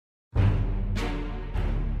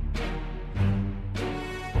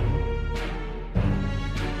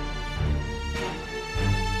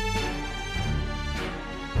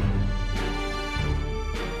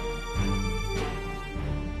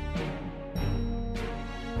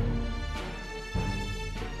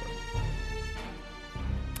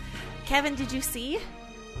Kevin, did you see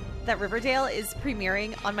that Riverdale is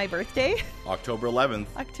premiering on my birthday? October 11th.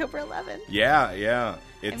 October 11th. Yeah.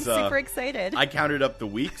 I'm super excited. I counted up the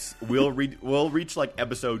weeks. We'll reach like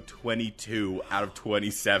episode 22 out of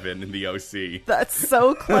 27 in the OC. That's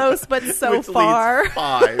so close, but so Which far. leaves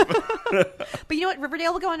 5. But you know what?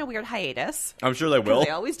 Riverdale will go on a weird hiatus. I'm sure they will.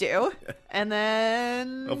 They always do. And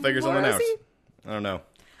then They'll figure something out. I don't know.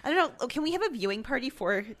 Oh, can we have a viewing party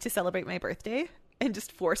to celebrate my birthday and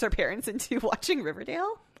just force our parents into watching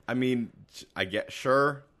Riverdale? I mean,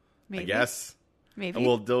 sure. Maybe. I guess. Maybe. And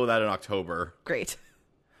we'll do that in October. Great.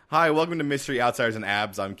 Hi, welcome to Mystery Outsiders and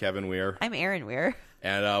Abs. I'm Kevin Weir. I'm Aaron Weir.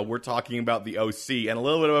 And we're talking about the OC and a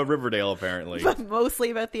little bit about Riverdale, apparently. But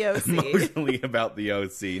mostly about the OC. Mostly about the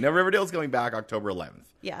OC. Now, Riverdale's coming back October 11th.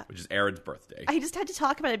 Yeah. Which is Aaron's birthday. I just had to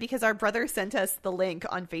talk about it because our brother sent us the link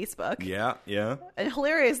on Facebook. Yeah. And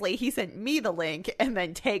hilariously, he sent me the link and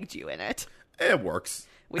then tagged you in it. It works.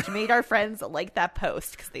 Which made our friends like that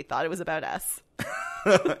post because they thought it was about us.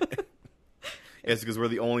 It's because we're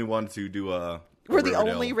the only ones who do We're the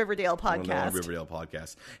only Riverdale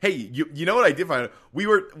podcast. Hey, you know what I did find out?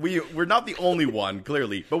 We're not the only one,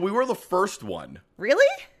 clearly, but we were the first one.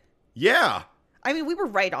 Really? Yeah. I mean, we were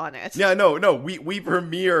right on it. Yeah, no. We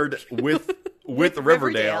premiered with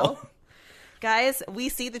Riverdale. Guys, we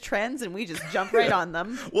see the trends and we just jump right on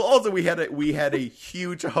them. Well, also we had a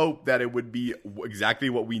huge hope that it would be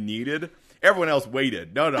exactly what we needed. Everyone else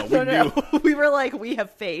waited. No, we knew. We were like, we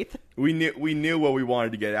have faith. We knew what we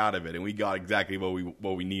wanted to get out of it, and we got exactly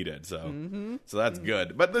what we needed. So, so that's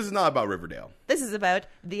good. But this is not about Riverdale. This is about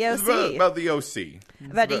the OC. This is about the OC.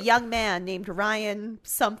 About a young man named Ryan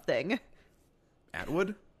something.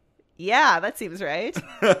 Atwood? Yeah, that seems right.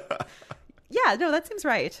 Yeah, no, that seems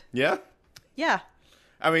right. Yeah? Yeah.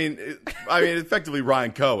 I mean, effectively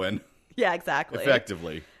Ryan Cohen. Yeah, exactly.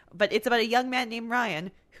 Effectively. But it's about a young man named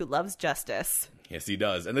Ryan who loves justice. Yes, he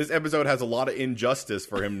does. And this episode has a lot of injustice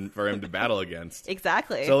for him to battle against.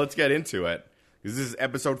 Exactly. So let's get into it. This is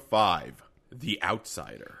episode 5, The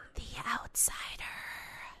Outsider. The Outsider.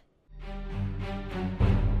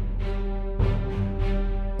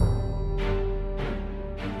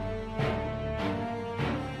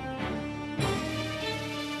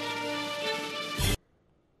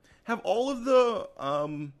 Have all of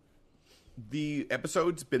the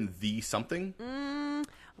episodes been the something?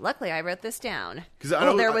 Luckily, I wrote this down.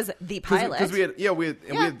 There was the pilot. Because we had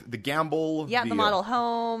the gamble. Yeah, the model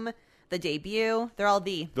home, the debut. They're all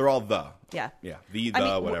the. They're all the. Yeah. Yeah.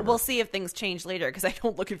 Whatever. Whatever. We'll see if things change later because I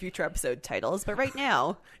don't look at future episode titles. But right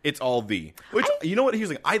now, it's all the. Which you know what? Here's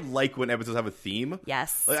the thing. I like when episodes have a theme.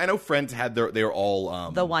 Yes. Like, I know Friends had they were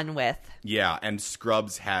all the one with. Yeah, and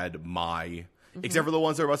Scrubs had my. Except for the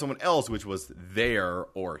ones that were about someone else, which was their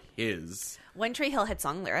or his. One Tree Hill had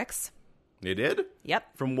song lyrics. They did?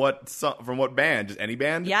 Yep. From what band? Just any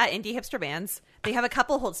band? Yeah, indie hipster bands. They have a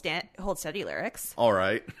couple hold steady lyrics. All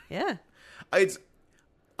right. Yeah. I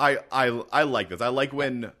like this. I like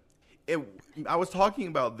when I was talking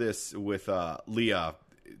about this with Leah,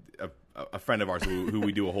 a friend of ours who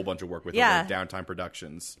we do a whole bunch of work with over at Downtime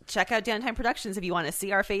Productions. Check out Downtime Productions if you want to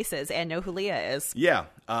see our faces and know who Leah is. Yeah.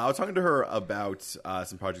 I was talking to her about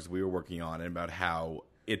some projects we were working on and about how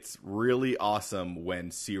it's really awesome when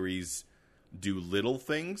series do little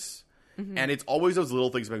things. And it's always those little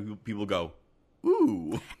things that people go,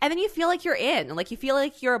 ooh. And then you feel like you're in. Like, you feel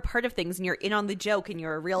like you're a part of things and you're in on the joke and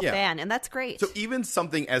you're a real fan. And that's great. So even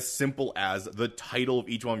something as simple as the title of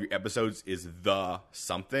each one of your episodes is The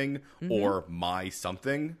Something or My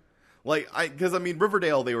Something. Because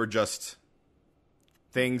Riverdale, they were just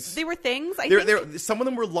things. They were things, I think. Some of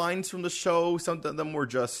them were lines from the show. Some of them were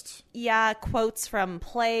just... Yeah, quotes from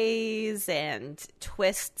plays and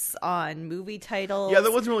twists on movie titles. Yeah,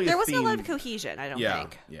 there wasn't really a lot of cohesion, I don't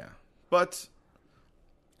think. Yeah, but...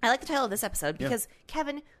 I like the title of this episode because,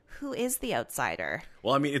 Kevin, who is the outsider?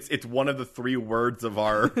 Well, it's one of the 3 words of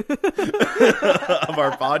our of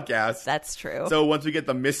our podcast. That's true. So once we get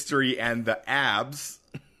the mystery and the abs...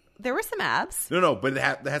 There were some abs. No, but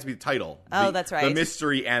that has to be the title. Oh, that's right. The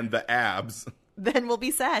mystery and the abs. Then we'll be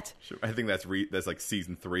set. Sure. I think that's like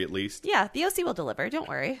season 3 at least. Yeah, the OC will deliver. Don't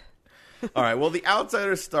worry. All right. Well, The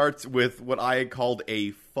Outsider starts with what I called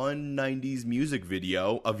a fun 90s music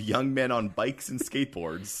video of young men on bikes and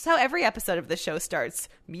skateboards. That's how every episode of the show starts.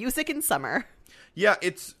 Music in summer. Yeah,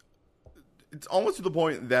 it's almost to the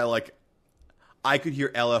point that, like, I could hear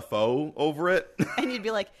LFO over it. And you'd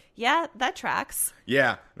be like, yeah, that tracks.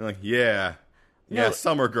 Yeah. I'm like, yeah. Yeah, no,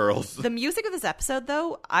 Summer Girls. The music of this episode,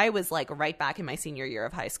 though, I was, like, right back in my senior year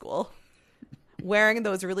of high school. wearing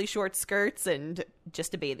those really short skirts and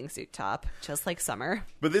just a bathing suit top, just like summer.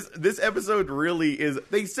 But this episode really is,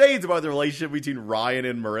 they say it's about the relationship between Ryan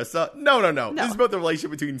and Marissa. No. This is about the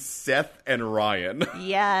relationship between Seth and Ryan.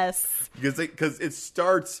 Yes. Because it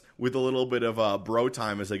starts with a little bit of bro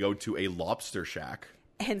time as they go to a lobster shack.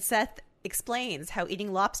 And Seth explains how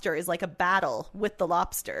eating lobster is like a battle with the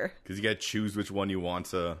lobster. Because you got to choose which one you want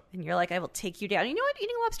to. And you're like, I will take you down. You know what?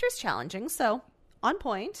 Eating lobster is challenging, so on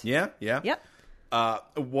point. Yeah. Yep.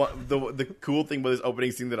 The cool thing about this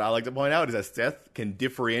opening scene that I like to point out is that Seth can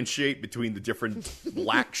differentiate between the different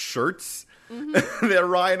black shirts that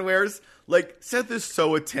Ryan wears. Like, Seth is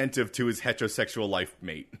so attentive to his heterosexual life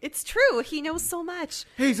mate. It's true. He knows so much.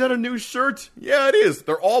 Hey, is that a new shirt? Yeah, it is.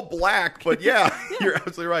 They're all black, but yeah. You're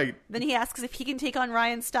absolutely right. Then he asks if he can take on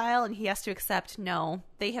Ryan's style, and he has to accept, no,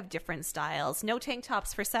 they have different styles. No tank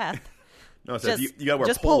tops for Seth. No, Seth, you gotta wear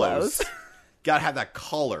just polos. Gotta have that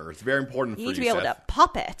collar. It's very important for you, You need to be able Seth. to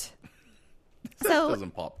pop it. Seth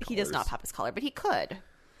doesn't pop collars. He does not pop his collar, but he could.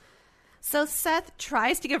 So Seth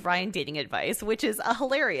tries to give Ryan dating advice, which is a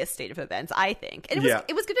hilarious state of events, I think. And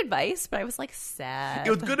it was good advice, but I was like, Seth.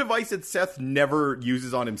 It was good advice that Seth never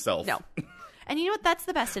uses on himself. No. And you know what? That's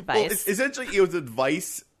the best advice. Well, essentially, it was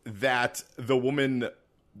advice that the woman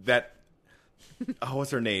that... Oh,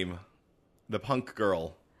 what's her name? The punk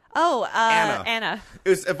girl. Oh, Anna. It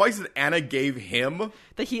was advice that Anna gave him.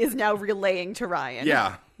 That he is now relaying to Ryan.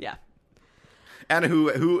 Yeah. Yeah. Anna,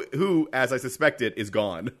 who, as I suspected, is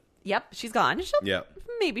gone. Yep, she's gone.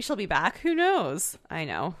 Maybe she'll be back. Who knows? I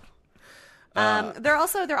know. They're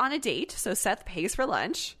on a date, so Seth pays for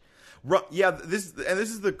lunch. This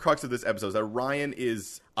is the crux of this episode, is that Ryan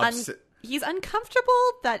is upset. He's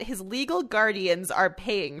uncomfortable that his legal guardians are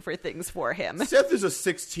paying for things for him. Seth is a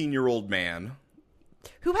 16-year-old man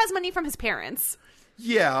who has money from his parents.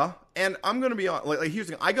 Yeah, and I'm going to be honest. Like, here's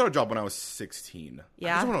the thing. I got a job when I was 16.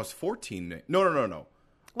 Yeah? I guess when I was 14. No.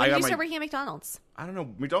 When did you start working at McDonald's? I don't know.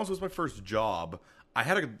 McDonald's was my first job. I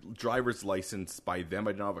had a driver's license by then,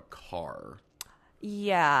 but I didn't have a car.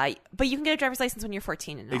 Yeah, but you can get a driver's license when you're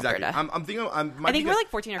 14 in Exactly. Alberta. I think we're like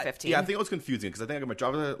 14 or 15. I think I was confusing because I think I got my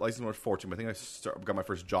driver's license when I was 14, but I think I got my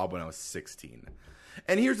first job when I was 16.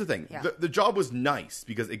 And here's the thing. Yeah. The job was nice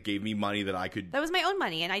because it gave me money that I could... That was my own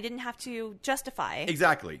money, and I didn't have to justify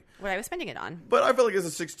exactly what I was spending it on. But I feel like as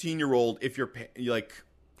a 16-year-old, if you're like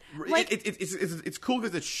it's cool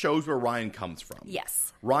because it shows where Ryan comes from.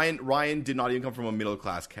 Yes. Ryan did not even come from a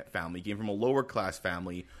middle-class family. He came from a lower-class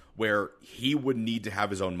family where he would need to have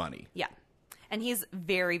his own money. Yeah. And he's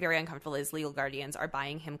very, very uncomfortable. His legal guardians are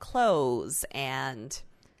buying him clothes and...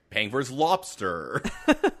 paying for his lobster.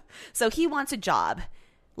 So he wants a job.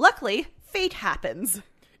 Luckily, fate happens.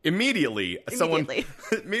 Immediately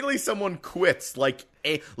someone quits, like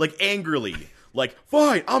angrily. Like,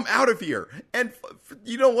 fine, I'm out of here. And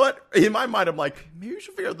you know what? In my mind, I'm like, maybe you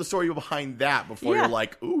should figure out the story behind that before you're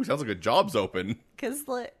like, ooh, sounds like a job's open. Because,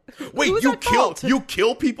 wait, you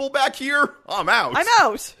kill people back here? I'm out. I'm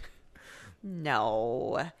out.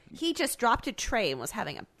 No. He just dropped a tray and was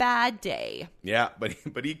having a bad day. Yeah,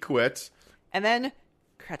 but he quit. And then,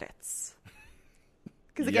 credits.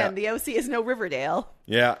 Because, again, the OC is no Riverdale.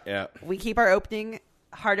 Yeah. We keep our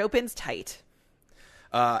hard opens tight.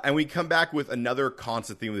 And we come back with another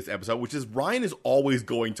constant theme of this episode, which is Ryan is always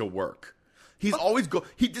going to work. He's always does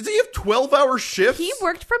he have 12-hour shifts? He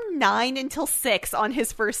worked from 9 until 6 on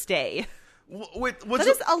his first day. That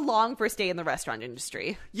is a long first day in the restaurant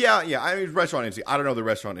industry. Yeah. I mean, restaurant industry. I don't know the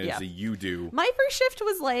restaurant industry you do. My first shift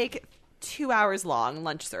was like 2 hours long,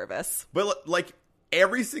 lunch service. But like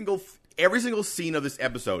every single scene of this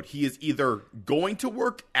episode, he is either going to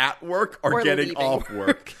work, at work, or getting leaving off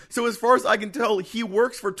work. So as far as I can tell, he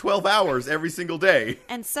works for 12 hours every single day.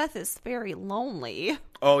 And Seth is very lonely.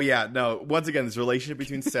 Oh, yeah. No, once again, this relationship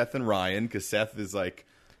between Seth and Ryan, because Seth is like,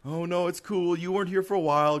 oh, no, it's cool. You weren't here for a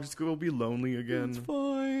while. Just go be lonely again. It's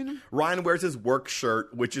fine. Ryan wears his work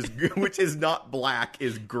shirt, which is not black,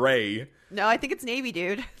 is gray. No, I think it's navy,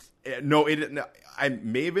 dude. No, I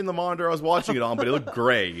may have been the monitor I was watching it on, but it looked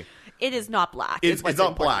gray. It is not black. It's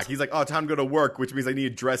not black. He's like, oh, time to go to work, which means I need to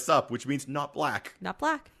dress up, which means not black. Not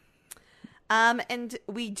black. And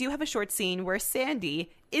we do have a short scene where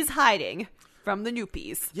Sandy is hiding from the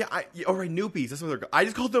Newpies. Yeah, Newpies. That's what they're called. I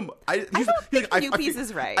just called them... I don't think Newpies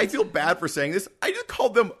is right. I feel bad for saying this. I just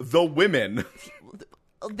called them the women.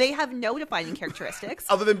 They have no defining characteristics.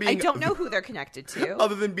 Other than being... I don't know who they're connected to.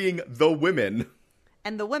 Other than being the women.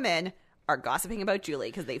 And the women are gossiping about Julie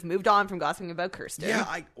because they've moved on from gossiping about Kirsten.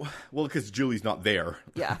 Yeah, because Julie's not there.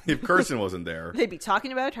 Yeah. If Kirsten wasn't there. They'd be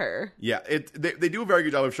talking about her. Yeah, they do a very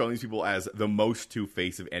good job of showing these people as the most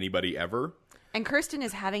two-faced of anybody ever. And Kirsten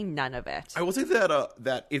is having none of it. I will say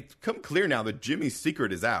that it's come clear now that Jimmy's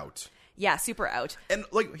secret is out. Yeah, super out. And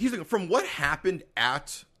like he's like, from what happened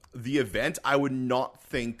at the event, I would not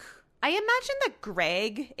think. I imagine that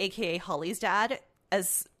Greg, aka Holly's dad,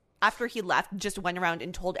 as after he left, just went around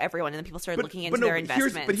and told everyone, and then people started looking into their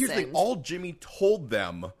investments. But here's the thing: all Jimmy told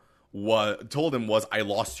him was, "I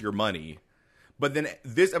lost your money." But then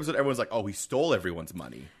this episode, everyone's like, "Oh, he stole everyone's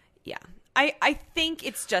money." Yeah. I think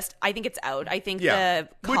it's out. I think the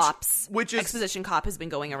cops, exposition cop has been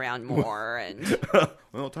going around more. And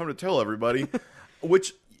well, time to tell everybody.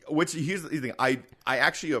 which here's the thing. I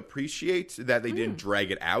actually appreciate that they didn't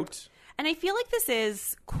drag it out. And I feel like this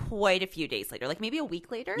is quite a few days later, like maybe a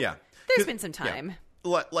week later. Yeah. There's been some time.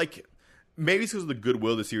 Yeah. Like, maybe it's because of the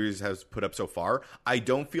goodwill the series has put up so far. I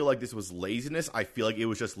don't feel like this was laziness. I feel like it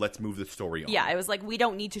was just, let's move the story on. Yeah, I was like, we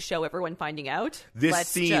don't need to show everyone finding out. This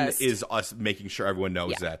scene is us making sure everyone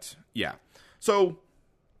knows that. Yeah. So,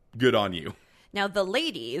 good on you. Now, the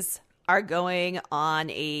ladies are going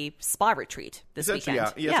on a spa retreat this weekend.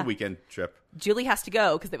 Yeah, it's a weekend trip. Julie has to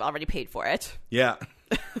go because they've already paid for it. Yeah.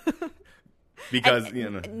 Because,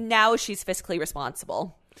 now she's fiscally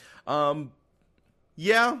responsible.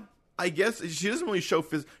 Yeah, I guess she doesn't really show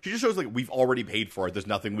she just shows like we've already paid for it. There's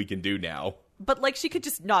nothing we can do now. But like she could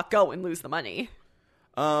just not go and lose the money.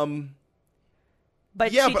 But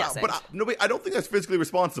yeah, she doesn't. But I don't think that's fiscally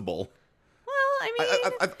responsible. Well, I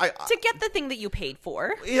mean, to get the thing that you paid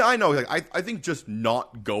for. Yeah, I know. Like, I think just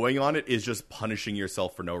not going on it is just punishing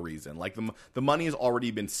yourself for no reason. Like the money has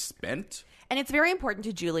already been spent. And it's very important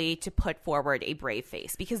to Julie to put forward a brave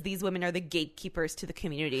face because these women are the gatekeepers to the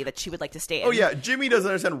community that she would like to stay in. Oh, yeah. Jimmy doesn't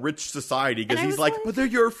understand rich society because he's like, but they're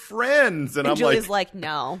your friends. And I'm Julie's like,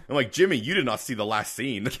 no. I'm like, Jimmy, you did not see the last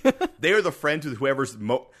scene. They are the friends with whoever's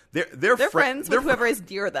they're friends with whoever is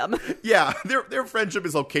near them. Yeah. Their friendship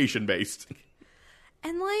is location based.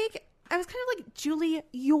 And like, I was kind of like, Julie,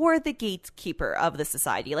 you're the gatekeeper of the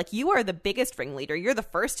society. Like, you are the biggest ringleader. You're the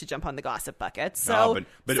first to jump on the gossip bucket. So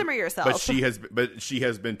simmer yourself. But she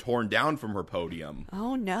has been torn down from her podium.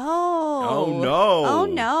 Oh no! Oh no! Oh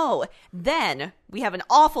no! Then we have an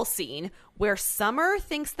awful scene where Summer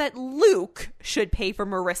thinks that Luke should pay for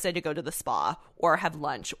Marissa to go to the spa or have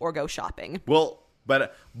lunch or go shopping. Well,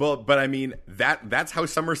 but I mean that's how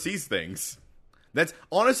Summer sees things. That's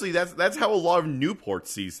how a lot of Newport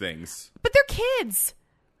sees things. But they're kids.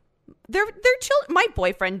 They're children. My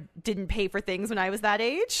boyfriend didn't pay for things when I was that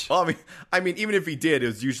age. Well, I mean, even if he did, it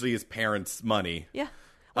was usually his parents' money. Yeah.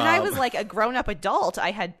 When I was like a grown-up adult,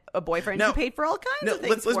 I had a boyfriend who paid for all kinds of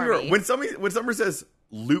things for me. When Summer says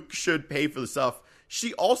Luke should pay for the stuff,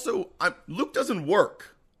 she also Luke doesn't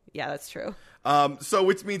work. Yeah, that's true. So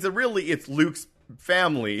which means that really it's Luke's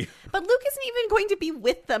family. But Luke isn't even going to be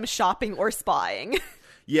with them shopping or spying.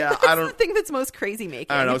 Yeah, that's the thing that's most crazy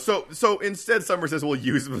making. I don't know. So instead, Summer says, we'll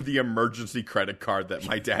use the emergency credit card that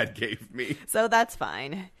my dad gave me. So that's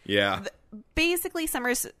fine. Yeah. Basically,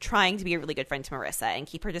 Summer's trying to be a really good friend to Marissa and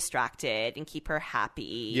keep her distracted and keep her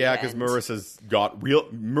happy. Yeah, because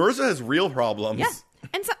Marissa has real problems. Yeah.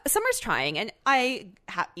 And Summer's trying. And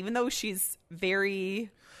even though she's very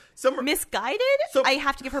misguided, I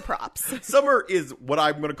have to give her props. Summer is what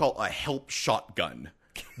I'm going to call a help shotgun.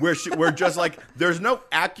 Where we're just like, there's no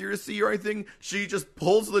accuracy or anything. She just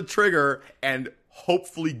pulls the trigger and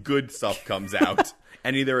hopefully good stuff comes out.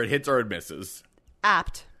 And either it hits or it misses.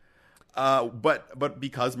 Apt. But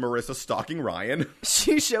because Marissa's stalking Ryan.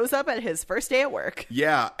 She shows up at his first day at work.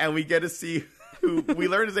 Yeah, and we get to see who we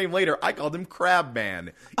learn his name later. I called him Crab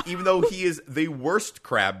Man. Even though he is the worst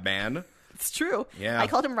Crab Man. It's true. Yeah. I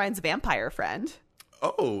called him Ryan's vampire friend.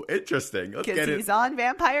 Oh, interesting. Because he's on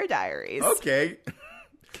Vampire Diaries. Okay.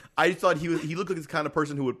 I thought he looked like the kind of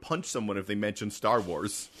person who would punch someone if they mentioned Star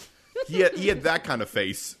Wars. He had that kind of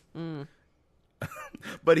face. Mm.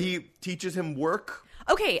 But he teaches him work.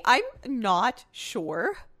 Okay, I'm not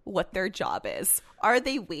sure what their job is. Are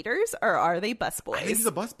they waiters or are they busboys? I think he's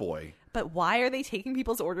a busboy. But why are they taking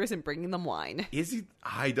people's orders and bringing them wine? Is he?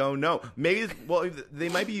 I don't know. Maybe they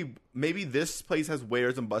might be. Maybe this place has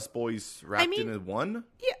waiters and busboys wrapped in one.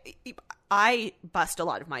 Yeah, I bussed a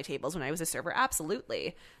lot of my tables when I was a server,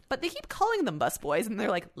 absolutely. But they keep calling them busboys, and they're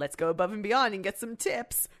like, "Let's go above and beyond and get some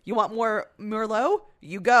tips. You want more Merlot?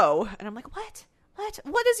 You go." And I'm like, "What?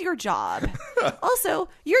 What is your job?" Also,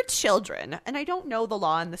 you're children, and I don't know the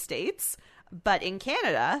law in the States. But in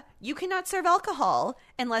Canada, you cannot serve alcohol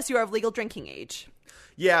unless you are of legal drinking age.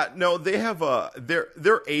 Yeah, no, they have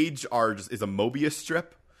their age is a Mobius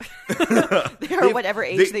strip. They are whatever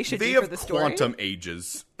age they should be for the story. They have quantum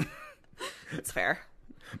ages. That's fair.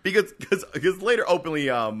 Because later openly,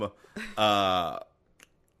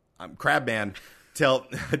 Crabman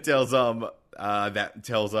tells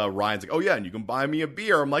Ryan's like, oh yeah, and you can buy me a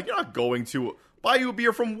beer. I'm like, you're not going to buy you a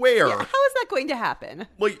beer from where? Yeah, how is that going to happen?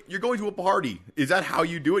 Like, you're going to a party. Is that how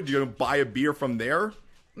you do it? You're going to buy a beer from there?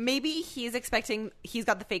 Maybe he's expecting he's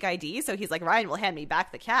got the fake ID, so he's like, Ryan will hand me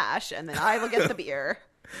back the cash, and then I will get the beer.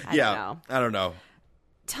 I don't know.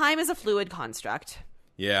 Time is a fluid construct.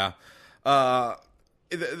 Yeah. There's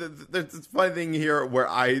this funny thing here where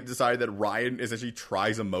I decided that Ryan essentially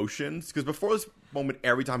tries emotions. Because before this moment,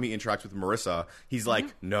 every time he interacts with Marissa, he's like,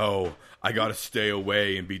 no, I gotta stay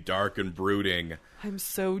away and be dark and brooding. I'm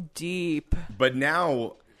so deep. But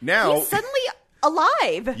now... He's suddenly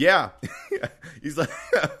alive. Yeah. He's like...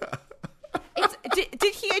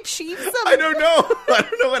 Did he achieve some... I don't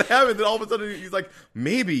know what happened. Then all of a sudden he's like,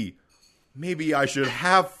 maybe I should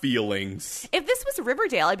have feelings. If this was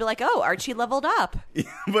Riverdale, I'd be like, oh, Archie leveled up.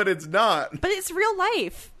 But it's not. But it's real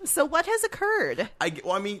life. So what has occurred?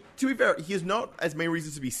 I mean, to be fair, he has not as many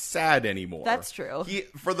reasons to be sad anymore. That's true.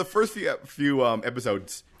 For the first few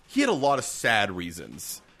episodes, he had a lot of sad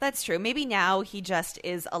reasons. That's true. Maybe now he just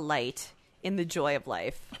is a light in the joy of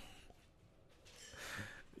life.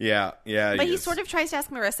 Yeah. But he sort of tries to ask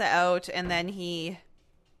Marissa out, and then he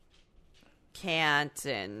can't.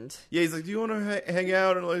 And yeah, he's like, "Do you want to hang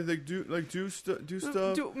out and do stuff?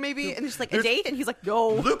 Maybe?" And there's like a date, and he's like,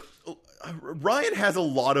 "No." Look, Ryan has a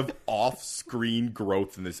lot of off-screen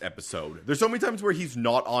growth in this episode. There's so many times where he's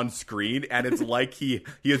not on screen, and it's like he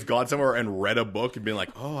has gone somewhere and read a book and been like,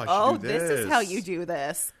 "Oh, I should do this. This is how you do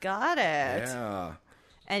this. Got it." Yeah.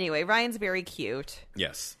 Anyway, Ryan's very cute.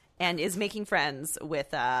 Yes. And is making friends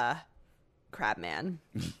with Crabman.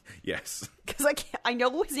 Yes. Because I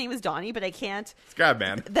know his name is Donnie, but I can't. It's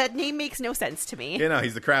Crabman. That name makes no sense to me. Yeah, no,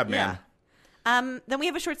 he's the Crabman. Yeah. Then we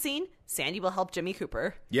have a short scene. Sandy will help Jimmy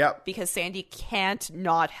Cooper. Yep. Because Sandy can't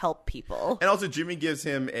not help people. And also Jimmy gives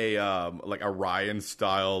him a Ryan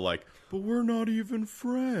style, like, but we're not even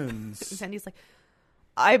friends. Sandy's like,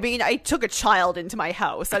 I mean, I took a child into my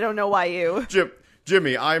house. I don't know why you...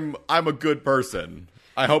 Jimmy, I'm a good person.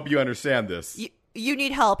 I hope you understand this. You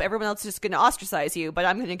need help. Everyone else is just going to ostracize you, but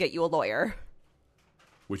I'm going to get you a lawyer.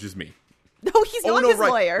 Which is me. No, he's not his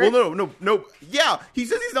lawyer. Well, no. Yeah, he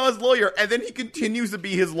says he's not his lawyer, and then he continues to be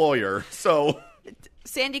his lawyer. So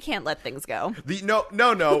Sandy can't let things go.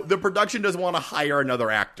 No. The production doesn't want to hire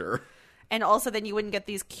another actor. And also, then you wouldn't get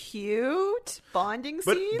these cute bonding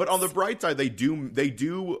scenes. But on the bright side, they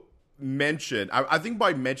do mention. I think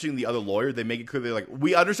by mentioning the other lawyer, they make it clear they're like,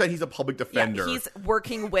 we understand he's a public defender. Yeah, he's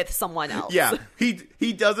working with someone else. Yeah,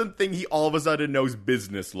 he doesn't think he all of a sudden knows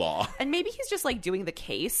business law. And maybe he's just like doing the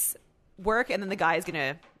case work, and then the guy's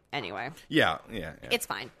gonna anyway. Yeah. It's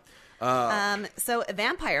fine. So a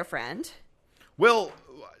vampire friend. Well,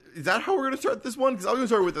 is that how we're gonna start this one? Because I was gonna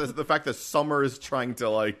start with the fact that Summer is trying to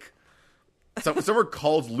like. Summer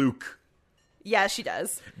calls Luke. Yeah, she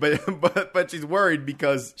does. But she's worried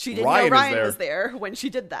because she didn't know Ryan was there when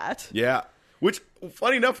she did that. Yeah. Which,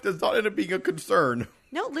 funny enough, does not end up being a concern.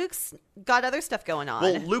 No, Luke's got other stuff going on.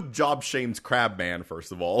 Well, Luke job shames Crabman,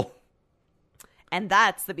 first of all. And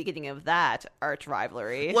that's the beginning of that arch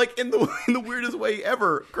rivalry. Like, in the weirdest way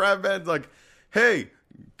ever. Crabman's like, hey,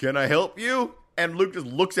 can I help you? And Luke just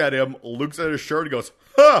looks at him, looks at his shirt, and goes,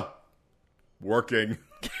 huh, working.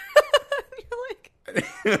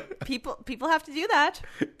 People have to do that.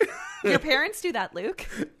 Your parents do that, Luke.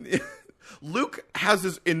 Luke has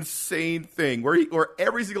this insane thing where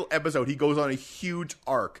every single episode he goes on a huge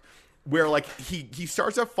arc where like he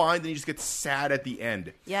starts out fine, then he just gets sad at the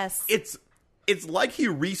end. Yes. It's like he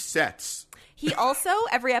resets. He also,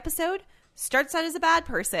 every episode, starts out as a bad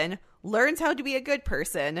person, learns how to be a good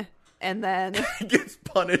person, and then gets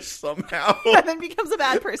punished somehow. And then becomes a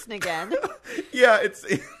bad person again. Yeah, it's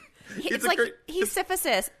like he's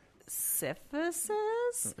syphilis.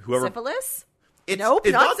 Whoever syphilis? Nope,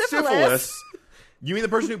 it's not syphilis. You mean the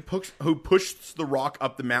person who pushes the rock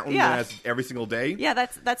up the mountain every single day? Yeah,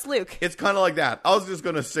 that's Luke. It's kind of like that. I was just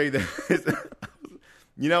gonna say that.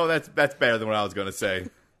 That's better than what I was gonna say.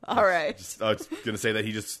 All right. I was gonna say that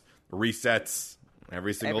he just resets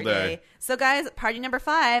every single day. So, guys, party number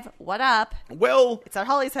 5. What up? Well, it's at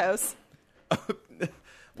Holly's house.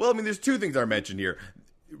 Well, I mean, there's two things I mentioned here.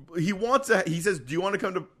 He says, do you want to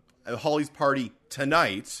come to Holly's party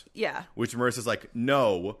tonight? Yeah. Which Marissa's like,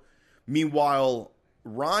 no. Meanwhile,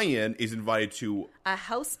 Ryan is invited to a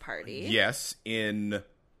house party. Yes, in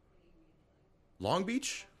Long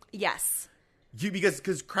Beach? Yes.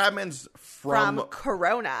 Because Crabman's from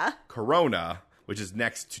Corona, which is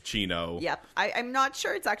next to Chino. Yep. I'm not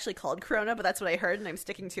sure it's actually called Corona, but that's what I heard, and I'm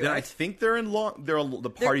sticking to it. I think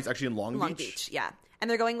the party's actually in Long Beach. Long Beach, yeah. And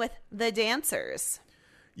they're going with the dancers.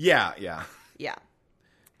 Yeah. Yeah.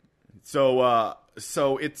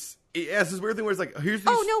 So it's this weird thing where it's like, here's these...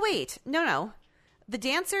 Oh, no, wait. No. The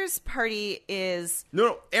dancers party is...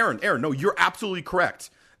 No, Aaron, no, you're absolutely correct.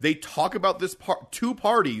 They talk about this two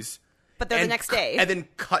parties... But they're the next day. And then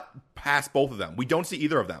cut past both of them. We don't see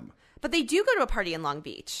either of them. But they do go to a party in Long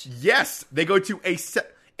Beach. Yes, they go to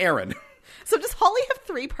Aaron. So does Holly have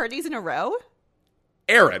 3 parties in a row?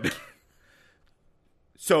 Aaron.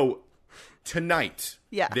 So tonight,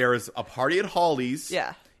 yeah, there's a party at Holly's,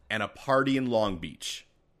 yeah, and a party in Long Beach.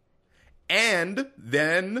 And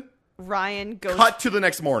then Ryan goes... Cut to the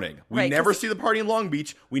next morning. We right, never see the party in Long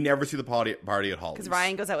Beach. We never see the party at Holly's. Because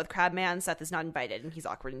Ryan goes out with Crabman. Seth is not invited, and he's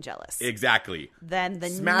awkward and jealous. Exactly. Then the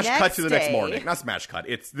smash next cut to the day... next morning. Not smash cut.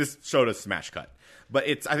 This show does smash cut. But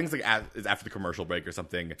I think it's like it's after the commercial break or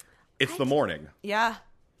something. It's the morning. Yeah.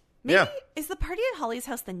 Maybe is the party at Holly's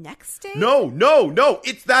house the next day? No.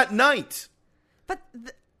 It's that night. But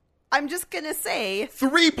I'm just going to say...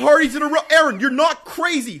 3 parties in a row. Aaron, you're not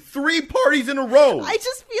crazy. 3 parties in a row. I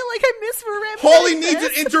just feel like I'm misremembering Holly needs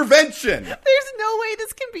an intervention. There's no way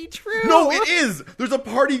this can be true. No, it is. There's a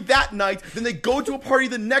party that night, then they go to a party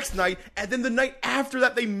the next night, and then the night after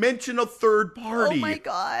that they mention a third party. Oh my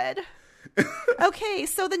God. Okay,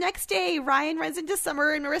 so the next day, Ryan runs into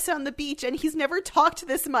Summer and Marissa on the beach, and he's never talked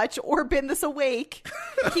this much or been this awake.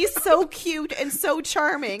 He's so cute and so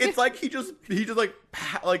charming. It's like he just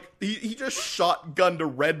shotgunned a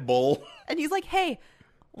Red Bull. And he's like, hey,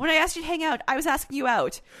 when I asked you to hang out, I was asking you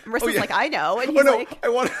out. And Marissa's like, I know. And he's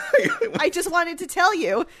I just wanted to tell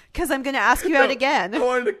you because I'm going to ask you out again. I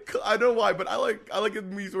don't know why, but I like it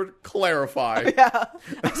when you sort of clarify. Yeah.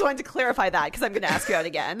 I just wanted to clarify that because I'm going to ask you out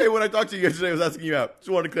again. Hey, when I talked to you yesterday, I was asking you out. Just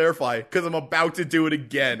wanted to clarify because I'm about to do it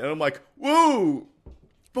again. And I'm like, woo.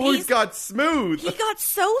 Boy, got smooth. He got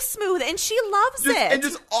so smooth, and she loves it. And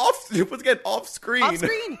just off screen. Off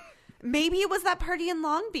screen. Maybe it was that party in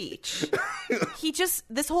Long Beach.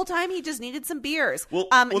 This whole time, he just needed some beers.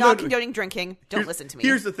 Not condoning drinking. Don't listen to me.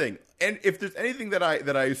 Here's the thing. And if there's anything that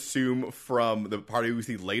I assume from the party we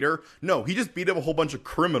see later, no, he just beat up a whole bunch of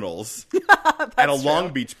criminals at a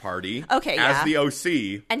Long Beach party. Okay, as the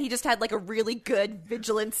OC. And he just had like a really good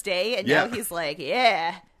vigilance day, and now he's like,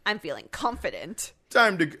 yeah, I'm feeling confident.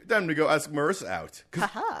 Time to go ask Marissa out.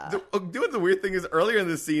 The weird thing is, earlier in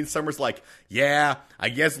this scene, Summer's like, yeah, I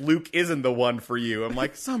guess Luke isn't the one for you. I'm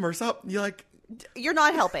like, Summer, stop. You're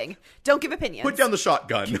not helping. Don't give opinions. Put down the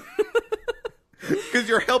shotgun. Because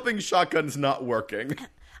your helping shotgun's not working.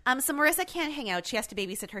 So Marissa can't hang out. She has to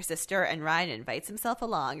babysit her sister, and Ryan invites himself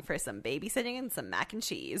along for some babysitting and some mac and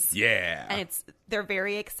cheese. Yeah. And they're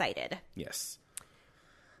very excited. Yes.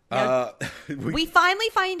 Now, we finally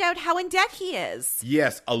find out how in debt he is.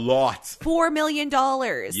 Yes, a lot. $4 million.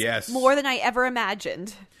 Yes. More than I ever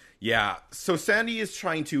imagined. Yeah. So Sandy is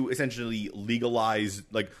trying to essentially legalize,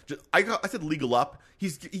 I said legal up.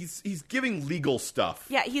 He's giving legal stuff.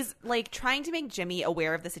 Yeah, he's trying to make Jimmy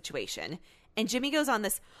aware of the situation. And Jimmy goes on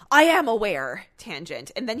this I am aware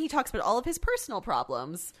tangent. And then he talks about all of his personal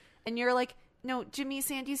problems. And you're like, no, Jimmy,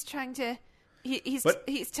 Sandy's trying to he's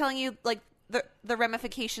telling you the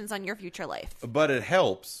ramifications on your future life. But it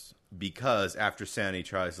helps because after Sandy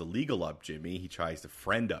tries to legal up Jimmy, he tries to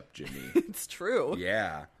friend up Jimmy. It's true.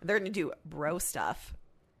 Yeah. They're going to do bro stuff.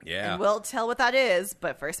 Yeah. And we'll tell what that is,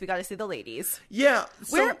 but first we got to see the ladies. Yeah.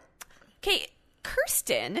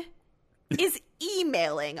 Kirsten is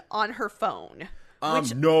emailing on her phone. No,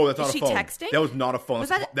 that's not a phone. Is she texting? That was not a phone.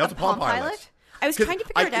 That was a Palm Pilot. I was trying to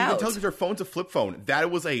figure it out. You can tell because her phone's a flip phone. That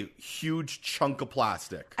was a huge chunk of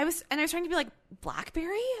plastic. I was trying to be like,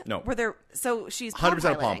 BlackBerry? No. So she's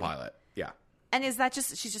 100% a Palm Pilot. Yeah. And is that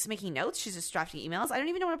she's just making notes? She's just drafting emails? I don't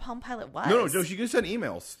even know what a Palm Pilot was. No, she can send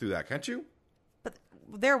emails through that, can't you? But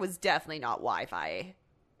there was definitely not Wi-Fi.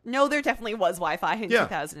 No, there definitely was Wi-Fi in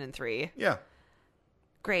 2003. Yeah.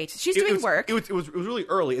 Great. She's doing work. It was really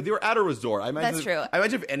early. They were at a resort. That's true. I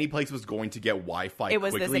imagine if any place was going to get Wi-Fi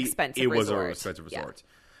quickly, this expensive it was resort. an expensive resort.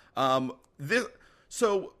 Yeah.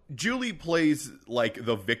 So Julie plays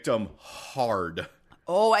the victim hard.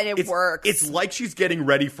 Oh, and it works. It's like she's getting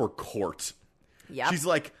ready for court. Yeah. She's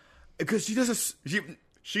because she does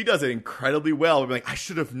it incredibly well. I'm like, I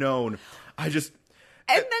should have known.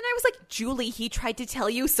 And then I was like, Julie, he tried to tell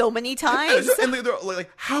you so many times. And they're like,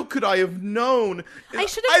 how could I have known? I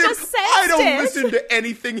should have just said I don't listen to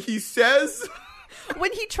anything he says.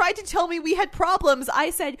 When he tried to tell me we had problems, I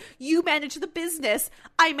said, you manage the business,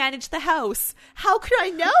 I manage the house. How could I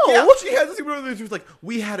know? Yeah, she had this. She was like,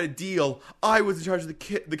 we had a deal. I was in charge of the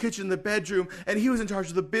kitchen and the bedroom, and he was in charge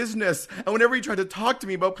of the business. And whenever he tried to talk to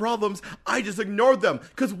me about problems, I just ignored them.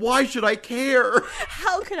 Because why should I care?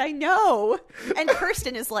 How could I know? And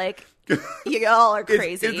Kirsten is like, you all are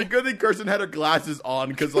crazy. It's a good thing Kirsten had her glasses on,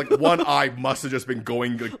 because like one eye must have just been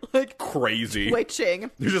going like crazy.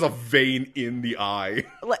 Twitching. There's just a vein in the eye.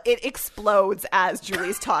 It explodes as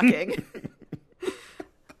Julie's talking.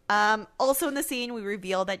 Also in the scene, we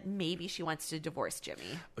reveal that maybe she wants to divorce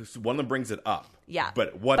Jimmy. So one of them brings it up. Yeah.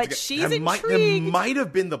 But she's intrigued. That might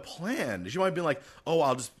have been the plan. She might have been like, oh,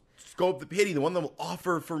 I'll just go up the pity. The one that will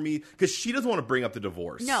offer for me. Because she doesn't want to bring up the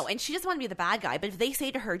divorce. No, and she doesn't want to be the bad guy. But if they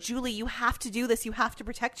say to her, Julie, you have to do this. You have to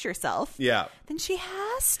protect yourself. Yeah. Then she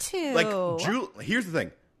has to. Like, here's the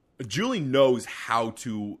thing. Julie knows how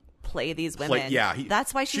to play these women.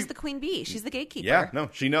 That's why she's the queen bee. She's the gatekeeper. Yeah, no,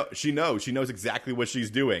 she knows exactly what she's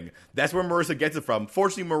doing. That's where Marissa gets it from.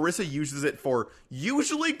 Fortunately, Marissa uses it for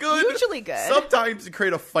usually good. Sometimes to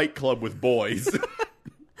create a fight club with boys,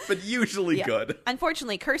 but usually good.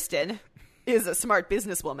 Unfortunately, Kirsten is a smart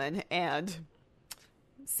businesswoman and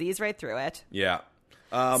sees right through it. Yeah.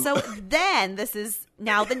 So then this is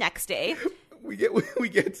now the next day. We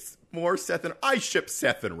get more Seth and I ship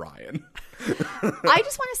Seth and Ryan. I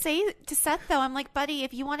just want to say to Seth, though, I'm like, buddy,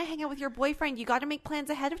 if you want to hang out with your boyfriend, you got to make plans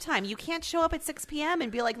ahead of time. You can't show up at 6 p.m.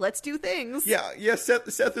 and be like, let's do things. Yeah.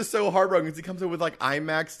 Seth is so heartbroken because he comes in with like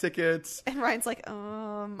IMAX tickets. And Ryan's like,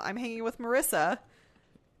 I'm hanging with Marissa.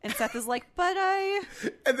 And Seth is like, but I...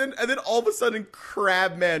 And then all of a sudden,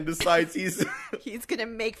 Crabman decides he's... he's going to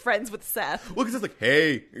make friends with Seth. Well, because it's like,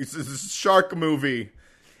 hey, this is a shark movie.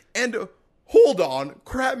 And... hold on,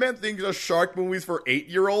 Crabman thinks a shark movie's for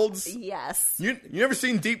 8-year-olds? Yes. You never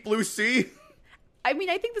seen Deep Blue Sea? I mean,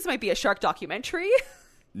 I think this might be a shark documentary.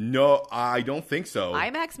 No, I don't think so.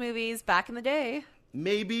 IMAX movies back in the day.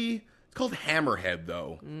 Maybe. It's called Hammerhead,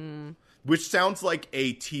 though. Which sounds like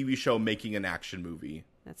a TV show making an action movie.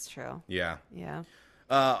 That's true. Yeah. Yeah.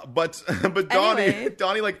 But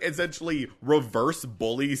Donnie like essentially reverse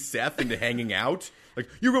bullies Seth into hanging out. Like,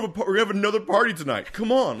 we're gonna have another party tonight.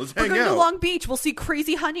 Come on, let's hang out. We're going to Long Beach. We'll see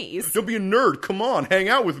crazy honeys. Don't be a nerd. Come on, hang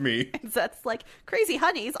out with me. And Seth's like, crazy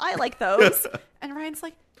honeys. I like those. And Ryan's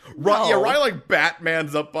like, no. Yeah, Ryan like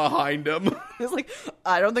Batman's up behind him. He's like,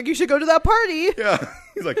 I don't think you should go to that party. Yeah,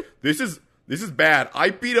 he's like, this is bad.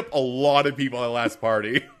 I beat up a lot of people at the last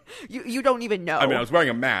party. You don't even know. I mean, I was wearing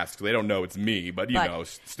a mask. So they don't know it's me, but know,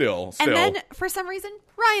 still. And then, for some reason,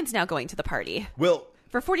 Ryan's now going to the party. Well,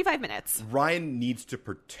 for 45 minutes. Ryan needs to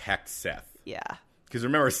protect Seth. Yeah. Because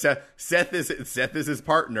remember, Seth is his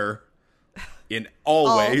partner in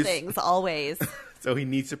all ways. All things, always. So he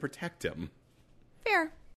needs to protect him.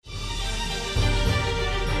 Fair.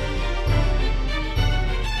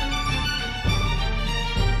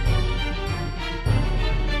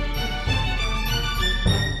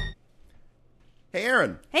 Hey,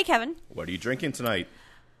 Aaron. Hey, Kevin. What are you drinking tonight?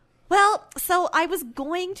 Well, so I was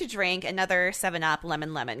going to drink another 7-Up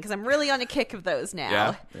Lemon because I'm really on a kick of those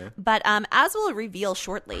now. Yeah. But as we'll reveal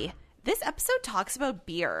shortly, this episode talks about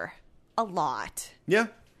beer a lot. Yeah.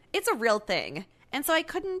 It's a real thing. And so I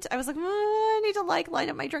was like, I need to line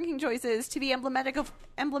up my drinking choices to be emblematic of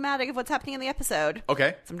what's happening in the episode.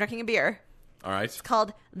 Okay. So I'm drinking a beer. All right. It's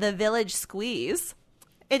called the Village Squeeze.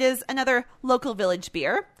 It is another local village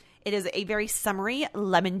beer. It is a very summery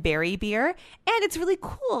lemon berry beer, and it's really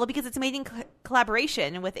cool because it's made in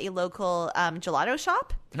collaboration with a local gelato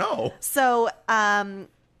shop. No. So the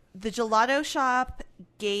gelato shop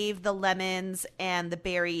gave the lemons and the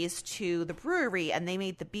berries to the brewery, and they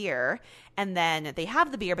made the beer. And then they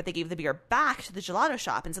have the beer, but they gave the beer back to the gelato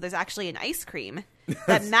shop. And so there's actually an ice cream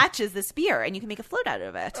that matches this beer, and you can make a float out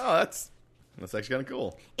of it. Oh, that's actually kind of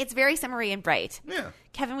cool. It's very summery and bright. Yeah.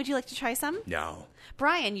 Kevin, would you like to try some? No.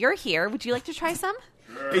 Brian, you're here. Would you like to try some?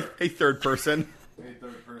 Hey, third person. Hey,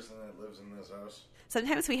 third person that lives in this house.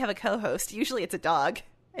 Sometimes we have a co-host. Usually it's a dog,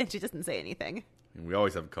 and she doesn't say anything. We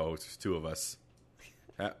always have co-hosts. There's two of us.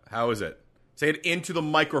 How is it? Say it into the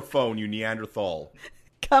microphone, you Neanderthal.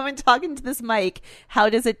 Come and talk into this mic. How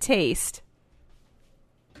does it taste?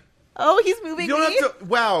 Oh, he's moving You don't me. have to.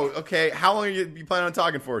 Wow. Okay. How long are you planning on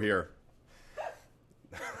talking for here?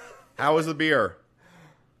 How was the beer?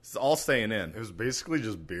 It's all staying in. It was basically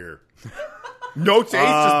just beer. No taste,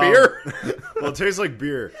 just beer. Well, it tastes like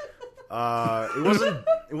beer.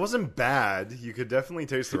 It wasn't bad. You could definitely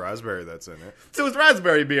taste the raspberry that's in it. So it's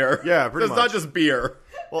raspberry beer. Yeah, pretty so it's much. not just beer.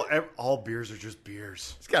 Well, all beers are just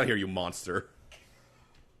beers. Just gotta hear you, monster.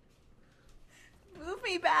 Move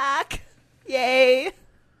me back. Yay.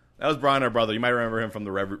 That was Brian, our brother. You might remember him from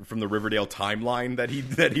the Riverdale timeline that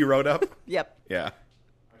he wrote up. Yep. Yeah. I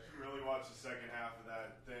should really watch the second half of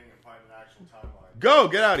that thing and find an actual timeline. Go,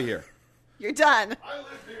 get out of here. You're done. I live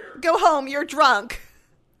here. Go home. You're drunk.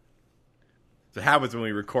 It happens when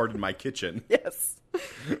we record in my kitchen. Yes.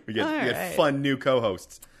 We get right. fun new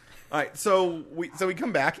co-hosts. All right, so we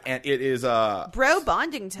come back and it is Bro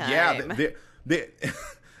bonding time. yeah.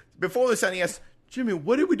 Before this, he asked Jimmy,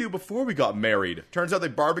 "What did we do before we got married?" Turns out they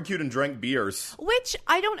barbecued and drank beers. Which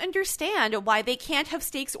I don't understand why they can't have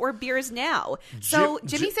steaks or beers now. So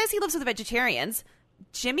Jimmy says he lives with vegetarians.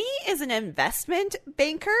 Jimmy is an investment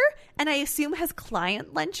banker and I assume has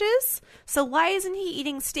client lunches. So why isn't he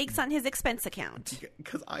eating steaks on his expense account?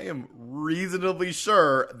 Because I am reasonably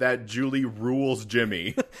sure that Julie rules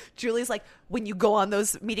Jimmy. Julie's like, when you go on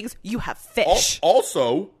those meetings, you have fish.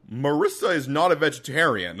 Also, Marissa is not a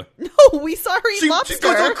vegetarian. No, we saw her eat lobster. She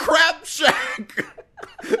goes to a crab shack.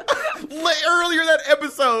 Earlier that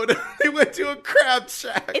episode, they went to a crab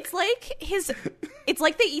shack. It's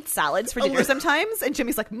like they eat salads for dinner sometimes, and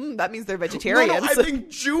Jimmy's like, that means they're vegetarians. No, I think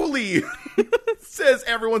Julie says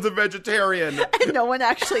everyone's a vegetarian. And no one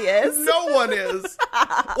actually is. No one is.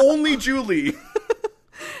 Only Julie.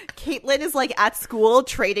 Caitlin is like at school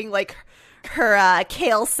trading like her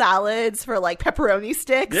kale salads for like pepperoni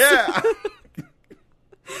sticks. Yeah.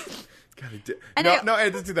 And no,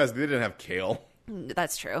 it's 2000. They didn't have kale.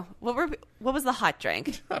 That's true. What was the hot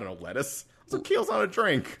drink? I don't know, lettuce. So kale's not a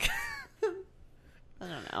drink. I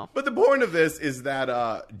don't know. But the point of this is that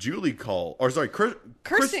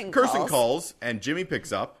Kirsten calls and Jimmy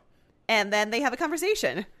picks up. And then they have a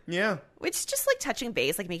conversation. Yeah. Which is just like touching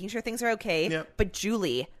base, like making sure things are okay. Yeah. But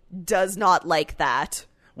Julie does not like that.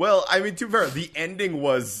 Well, I mean, to be fair, the ending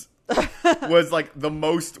was like the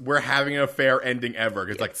most we're having an affair ending ever.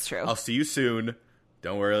 It's like, true. I'll see you soon.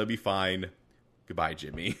 Don't worry, it'll be fine. Goodbye,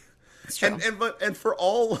 Jimmy. It's true. And for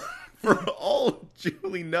all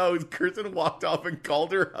Julie knows, Kirsten walked off and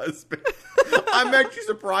called her husband. I'm actually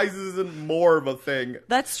surprised this isn't more of a thing.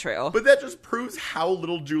 That's true. But that just proves how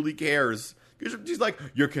little Julie cares. She's like,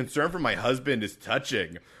 your concern for my husband is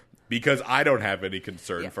touching because I don't have any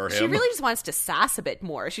concern for him. She really just wants to sass a bit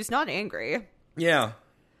more. She's not angry. Yeah.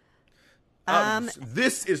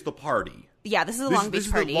 This is the party. Yeah, this is a Long Beach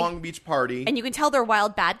party. This is the Long Beach party. And you can tell they're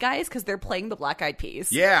wild bad guys because they're playing the Black Eyed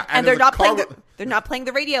Peas. Yeah. And they're not playing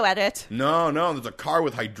the radio edit. No, there's a car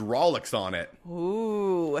with hydraulics on it.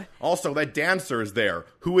 Ooh. Also, that dancer is there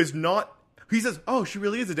who is not... He says, oh, she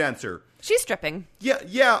really is a dancer. She's stripping.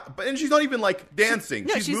 Yeah, and she's not even, like, dancing.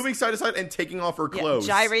 She's moving side to side and taking off her clothes.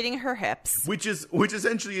 Gyrating her hips. Which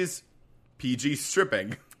essentially is PG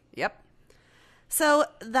stripping. Yep. So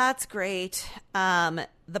that's great.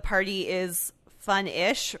 The party is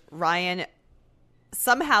fun-ish. Ryan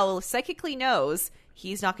somehow psychically knows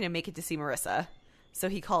he's not going to make it to see Marissa. So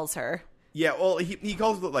he calls her. Yeah, well, he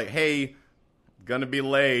calls it like, hey, gonna be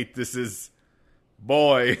late. This is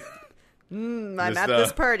boy. I'm at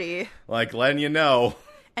this party. Like, letting you know.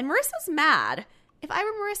 And Marissa's mad. If I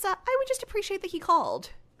were Marissa, I would just appreciate that he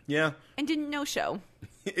called. Yeah. And didn't no-show.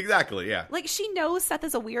 Exactly, yeah. Like, she knows Seth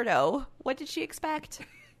is a weirdo. What did she expect?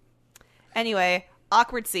 Anyway,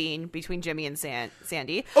 awkward scene between Jimmy and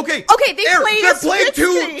Sandy. Okay, they're playing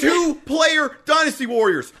two-player Dynasty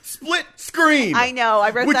Warriors. Split screen. I know,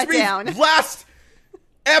 I wrote that down. Which means last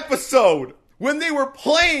episode, when they were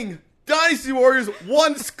playing Dynasty Warriors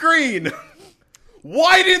one screen.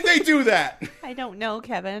 Why didn't they do that? I don't know,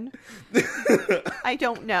 Kevin. I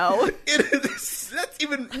don't know. Makes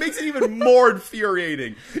it even more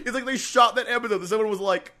infuriating. It's like they shot that episode and someone was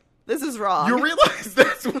like, this is wrong. You realize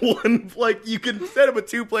that's one, like, you can set up a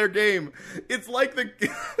two-player game. It's like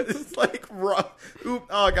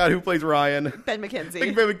who plays Ryan? Ben McKenzie. I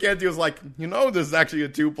think Ben McKenzie was like, this is actually a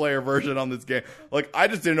two-player version on this game. Like, I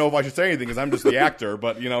just didn't know if I should say anything because I'm just the actor,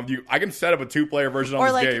 but, I can set up a two-player version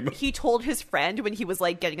on this game. He told his friend when he was,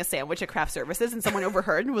 like, getting a sandwich at Craft Services and someone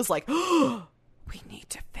overheard and was like, oh, we need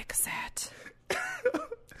to fix it.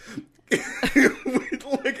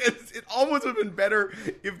 It almost would have been better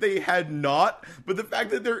if they had not, but the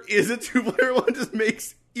fact that there is a two-player one just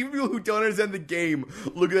makes even people who don't understand the game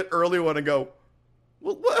look at that earlier one and go,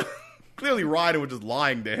 well, what? Clearly Ryan was just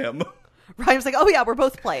lying to him. Ryan was like, oh yeah, we're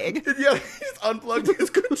both playing. Yeah, he just unplugged his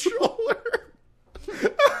controller.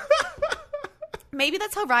 Maybe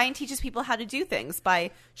that's how Ryan teaches people how to do things,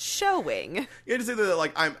 by showing. Yeah, to say that,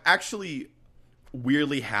 like, I'm actually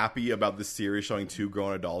weirdly happy about this series showing two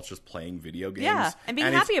grown adults just playing video games. Yeah, and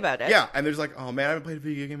being happy about it. Yeah, and there's like, oh man, I haven't played a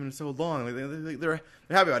video game in so long. Like, they're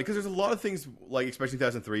happy about it because there's a lot of things, like especially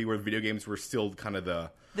 2003, where video games were still kind of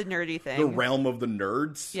the nerdy thing, the realm of the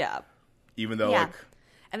nerds. Yeah. even though Yeah. like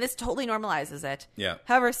And this totally normalizes it. Yeah.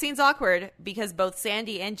 However, scene's awkward because both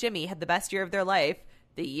Sandy and Jimmy had the best year of their life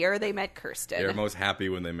the year they met Kirsten. they're most happy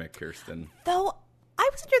when they met Kirsten. Though I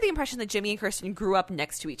was under the impression that Jimmy and Kirsten grew up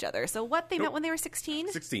next to each other. So what, they met when they were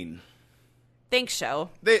 16? 16. Thanks, show.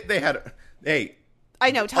 They had I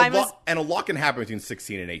know, a lot can happen between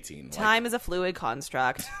 16 and 18. Time is a fluid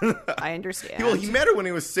construct. I understand. Well, he met her when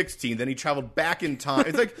he was 16. Then he traveled back in time.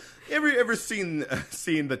 It's like ever seen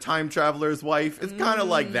the time traveler's wife? It's kind of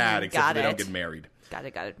like that, except for they don't get married. Got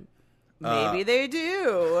it. Maybe they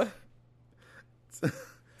do.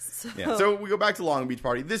 Yeah. So we go back to Long Beach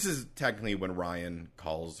Party. This is technically when Ryan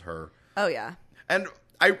calls her. Oh yeah. And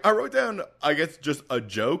I wrote down, I guess, just a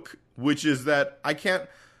joke, which is that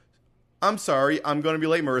I'm sorry, I'm going to be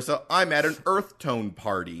late, Marissa. I'm at an earth tone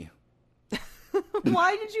party.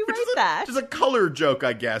 Why did you write that? Just a color joke,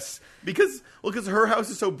 I guess. Because her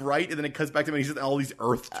house is so bright, and then it cuts back to him, and he's just all these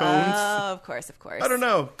earth tones. Oh, of course. I don't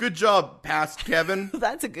know. Good job, past Kevin.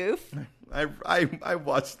 That's a goof. I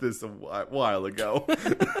watched this a while ago.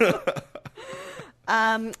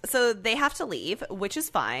 So they have to leave, which is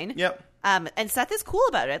fine. Yep. And Seth is cool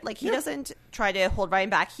about it. Like, he doesn't try to hold Ryan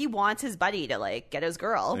back. He wants his buddy to, like, get his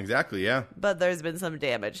girl. Exactly, yeah. But there's been some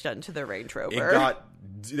damage done to the Range Rover.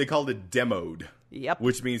 They called it demoed. Yep.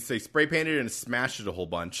 Which means they spray painted and smashed it a whole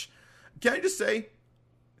bunch. Can I just say,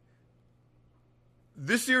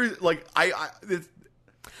 this series, like, I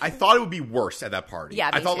thought it would be worse at that party.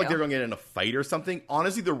 Yeah, I me thought too. like they were going to get in a fight or something.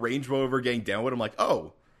 Honestly, the Range Rover getting down with it, I'm like,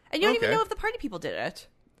 oh. And you don't even know if the party people did it.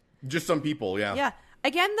 Just some people, yeah. Yeah.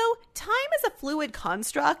 Again, though, time is a fluid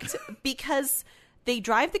construct because they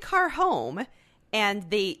drive the car home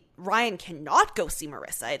and Ryan cannot go see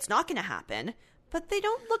Marissa. It's not going to happen. But they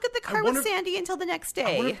don't look at the car with Sandy until the next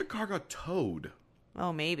day. I wonder if the car got towed.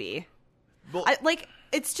 Oh, maybe. Well,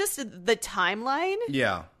 it's just the timeline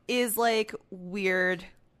is, like, weird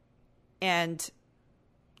and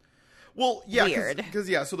weird.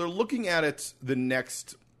 Because, so they're looking at it the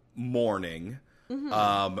next morning.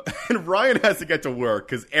 Mm-hmm. And Ryan has to get to work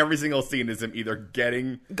because every single scene is him either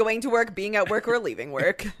going to work, being at work, or leaving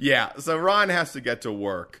work. Yeah, so Ryan has to get to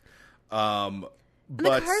work. And the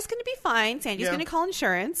car's going to be fine. Sandy's going to call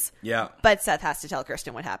insurance. Yeah. But Seth has to tell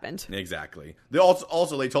Kirsten what happened. Exactly. They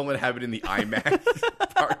also they told him to have it in the IMAX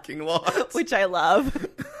parking lot. Which I love.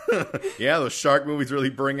 Yeah, those shark movies really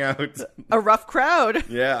bring out a rough crowd.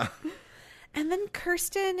 Yeah. And then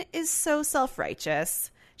Kirsten is so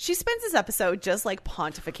self-righteous. She spends this episode just, like,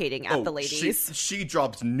 pontificating at the ladies. She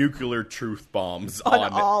drops nuclear truth bombs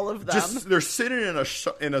on all of them. They're sitting in a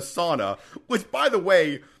sauna, which, by the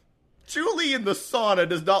way, Julie in the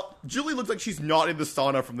sauna Julie looks like she's not in the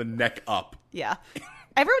sauna from the neck up. Yeah.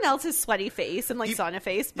 Everyone else has sweaty face and, like, sauna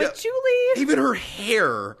face, but Julie... Even her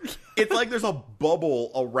hair, it's like there's a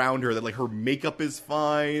bubble around her that, like, her makeup is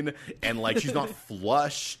fine, and, like, she's not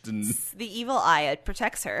flushed. And the evil eye, it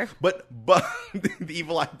protects her. But the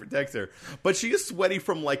evil eye protects her. But she is sweaty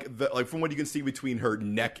from, from what you can see between her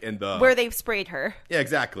neck and the... Where they've sprayed her. Yeah,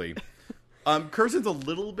 exactly. Kirsten's a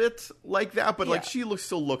little bit like that, but like she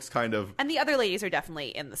still looks kind of. And the other ladies are definitely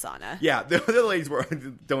in the sauna. Yeah, the other ladies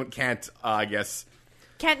can't I guess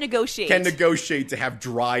can't negotiate. Can negotiate to have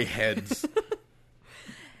dry heads.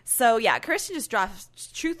 So yeah, Kirsten just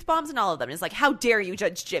drops truth bombs on all of them. It's like, how dare you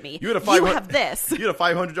judge Jimmy? You have this. You had a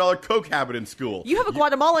 $500 coke habit in school. You have a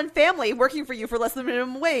Guatemalan family working for you for less than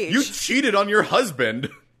minimum wage. You cheated on your husband.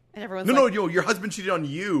 And everyone's no, your husband cheated on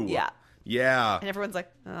you. Yeah. Yeah. And everyone's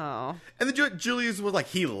like, oh. And then Julius was like,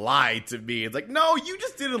 he lied to me. It's like, no, you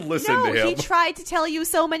just didn't listen to him. No, he tried to tell you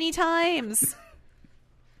so many times.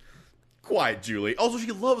 Quiet, Julie. Also,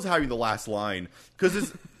 she loves having the last line.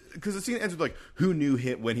 Because the scene ends with like, who knew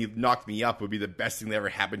him when he knocked me up would be the best thing that ever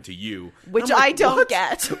happened to you. Which I don't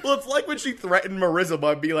get. Well, it's like when she threatened Marissa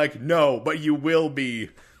by being like, no, but you will be.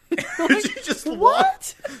 She just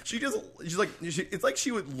what? It's like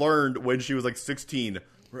she would learned when she was like 16.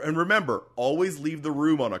 And remember, always leave the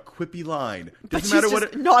room on a quippy line.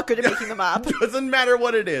 Not good at making them up. Doesn't matter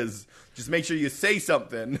what it is. Just make sure you say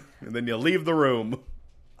something, and then you leave the room.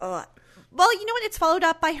 Well, you know what? It's followed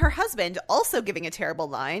up by her husband also giving a terrible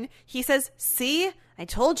line. He says, "See, I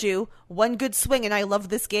told you, one good swing, and I love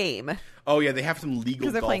this game." Oh yeah, they have some legal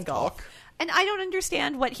they're playing golf, and I don't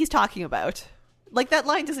understand what he's talking about. Like that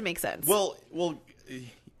line doesn't make sense. Well.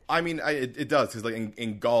 I mean, it does, because like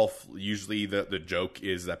in golf, usually the joke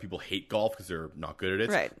is that people hate golf because they're not good at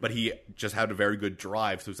it. Right. But he just had a very good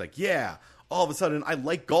drive, so it's like, yeah, all of a sudden, I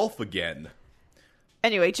like golf again.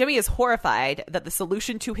 Anyway, Jimmy is horrified that the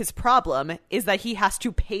solution to his problem is that he has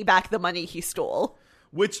to pay back the money he stole.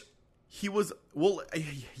 Which he was, well,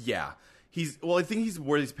 yeah. I think he's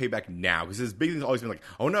worried he's paid back now because his big thing's always been like,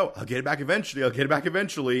 oh no, I'll get it back eventually.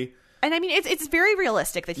 And I mean, it's very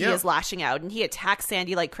realistic that he Yeah. is lashing out, and he attacks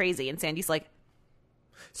Sandy like crazy, and Sandy's like,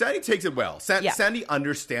 Sandy takes it well. Yeah. Sandy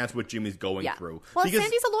understands what Jimmy's going yeah. through. Well, because,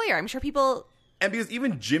 Sandy's a lawyer. I'm sure people... And because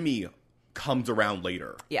even Jimmy comes around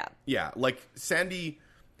later. Yeah. Yeah, like Sandy...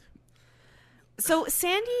 So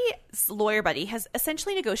Sandy's lawyer buddy has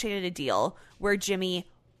essentially negotiated a deal where Jimmy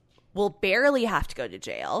will barely have to go to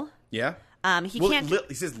jail. Yeah? He can't...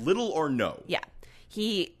 He says little or no. Yeah.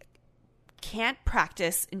 He can't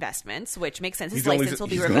practice investments, which makes sense. His He's gonna license will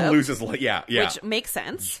be he's gonna revoked. lose his yeah. Which makes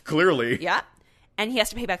sense. Clearly. Yeah. And he has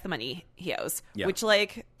to pay back the money he owes, Yeah. which,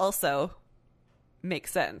 like, also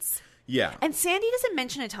makes sense. Yeah. And Sandy doesn't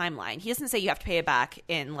mention a timeline. He doesn't say you have to pay it back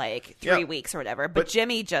in, like, 3 weeks or whatever. But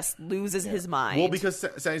Jimmy just loses his mind. Well, because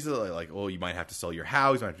Sandy's like, oh, you might have to sell your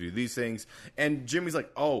house, you might have to do these things. And Jimmy's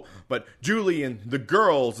like, oh, but Julie and the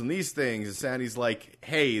girls and these things. And Sandy's like,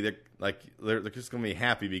 hey, they're just going to be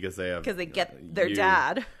happy because they have... Because they get their you.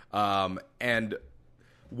 dad. And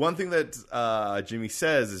one thing that Jimmy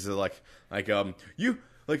says is you...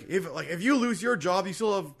 if you lose your job, you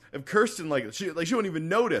still have Kirsten. She wouldn't even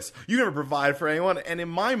notice. You never provide for anyone. And in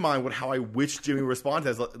my mind, how I wish Jimmy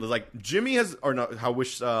responded was like Jimmy has, or not, how I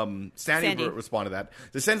wish Sandy responded to that.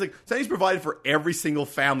 The sense Sandy's provided for every single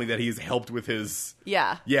family that he's helped with his.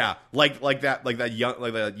 Yeah. Yeah, like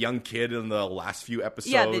that young kid in the last few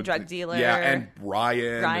episodes. Yeah, the drug dealer. Yeah, and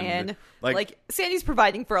Ryan. And, like Sandy's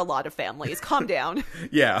providing for a lot of families. Calm down.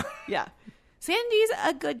 Yeah. Yeah. Sandy's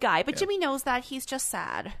a good guy, but Jimmy knows that. He's just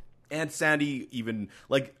sad. And Sandy even,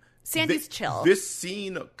 Sandy's chill. This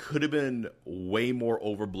scene could have been way more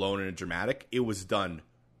overblown and dramatic. It was done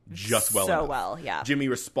just well enough. So well, yeah. Jimmy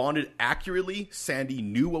responded accurately. Sandy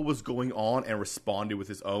knew what was going on and responded with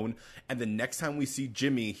his own. And the next time we see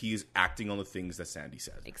Jimmy, he's acting on the things that Sandy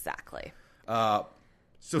said. Exactly.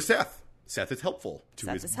 So Seth is helpful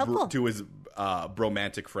to his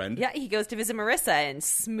bromantic friend. Yeah, he goes to visit Marissa and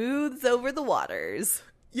smooths over the waters.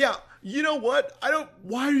 Yeah, you know what?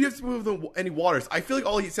 Why do you have to move any waters? I feel like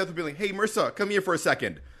all Seth would be like, hey, Marissa, come here for a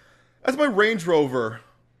second. That's my Range Rover.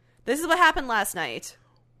 This is what happened last night.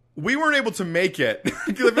 We weren't able to make it.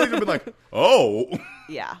 Because I feel like they've been like, oh.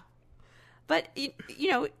 Yeah. But,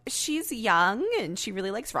 she's young and she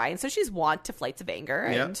really likes Ryan, so she's wont to flights of anger,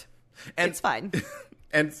 and it's fine.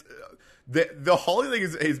 And the Holly thing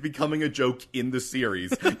is becoming a joke in the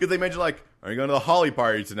series. Because they mention, are you going to the Holly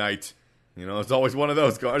party tonight? It's always one of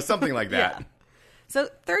those, or something like that. Yeah. So,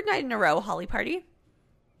 third night in a row, Holly party.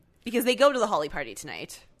 Because they go to the Holly party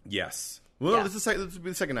tonight. Yes. Well, no, this will be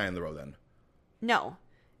the second night in the row then. No.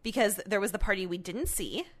 Because there was the party we didn't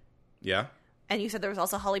see. Yeah. And you said there was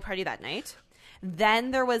also a Holly party that night.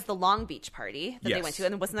 Then there was the Long Beach party that they went to.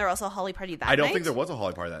 And wasn't there also a Holly party that night? I don't think there was a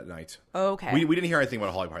Holly party that night. Okay. We didn't hear anything about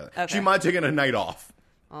a Holly party that night. Okay. She might have taken a night off.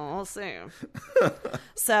 Oh, we'll see.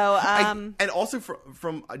 So, and also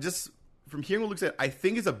from hearing what Luke said, I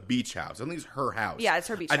think it's a beach house. I don't think it's her house. Yeah, it's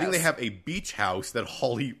her beach house. I think they have a beach house that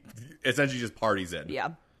Holly essentially just parties in.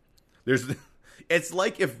 Yeah. It's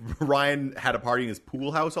like if Ryan had a party in his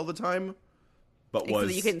pool house all the time, but so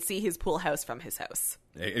you can see his pool house from his house.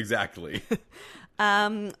 Exactly.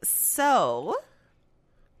 Then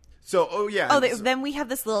we have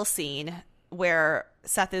this little scene where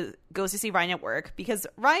Seth goes to see Ryan at work because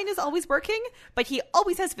Ryan is always working, but he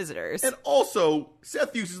always has visitors. And also,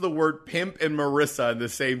 Seth uses the word pimp and Marissa in the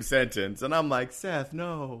same sentence, and I'm like, Seth,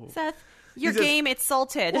 no. Seth, your game, it's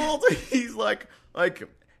salted. Well, he's like,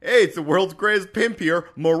 hey, it's the world's greatest pimp here.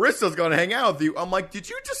 Marissa's gonna hang out with you. I'm like, did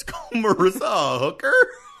you just call Marissa a hooker?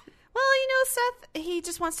 Well, Seth, he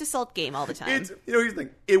just wants to salt game all the time. Here's the thing.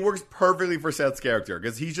 It works perfectly for Seth's character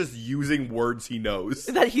because he's just using words he knows.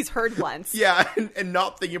 That he's heard once. Yeah, and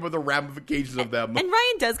not thinking about the ramifications of them. And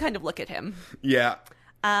Ryan does kind of look at him. Yeah.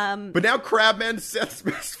 But now Crabman's Seth's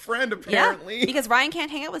best friend, apparently. Yeah, because Ryan can't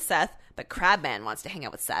hang out with Seth, but Crabman wants to hang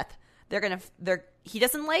out with Seth. He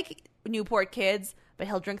doesn't like Newport kids, but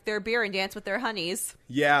he'll drink their beer and dance with their honeys.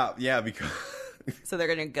 Yeah, because... So they're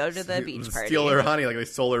going to go to the beach party. Steal their honey like they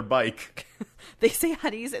stole their bike. They say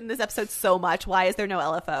honeys in this episode so much. Why is there no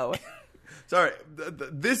LFO? Sorry,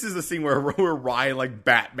 this is the scene where Ryan,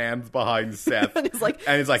 Batman's behind Seth. and he's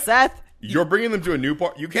like, Seth, you're bringing them to a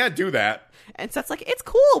Newport? You can't do that. And Seth's like, it's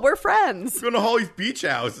cool. We're friends. We're going to Holly's beach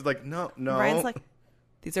house. It's like, no. Ryan's like,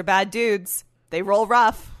 these are bad dudes. They roll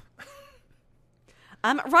rough.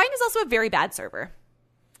 Ryan is also a very bad server.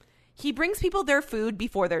 He brings people their food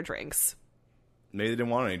before their drinks. Maybe they didn't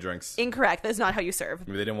want any drinks. Incorrect. That's not how you serve.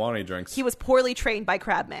 Maybe they didn't want any drinks. He was poorly trained by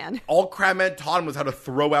Crabman. All Crabman taught him was how to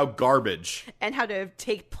throw out garbage. And how to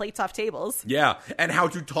take plates off tables. Yeah, and how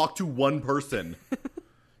to talk to one person.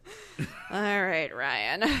 All right,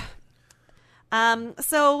 Ryan.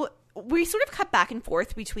 So we sort of cut back and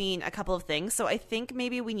forth between a couple of things. So I think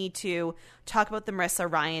maybe we need to talk about the Marissa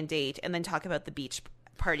Ryan date and then talk about the beach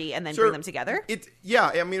party and then bring them together.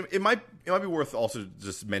 I mean, it might be worth also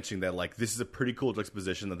just mentioning that like this is a pretty cool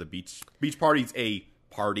juxtaposition that the beach party's a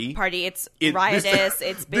party. It's riotous.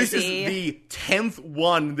 It's busy. This is the 10th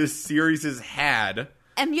one this series has had,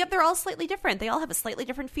 and yet they're all slightly different. They all have a slightly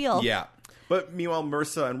different feel. Yeah. But meanwhile,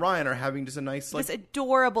 Marissa and Ryan are having just a nice, like... this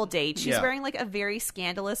adorable date. She's wearing, like, a very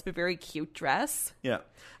scandalous but very cute dress. Yeah.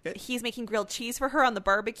 He's making grilled cheese for her on the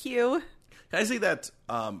barbecue. Can I say that,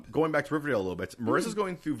 going back to Riverdale a little bit, Marissa's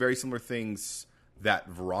going through very similar things that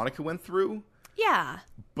Veronica went through. Yeah.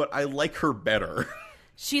 But I like her better.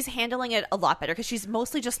 She's handling it a lot better because she's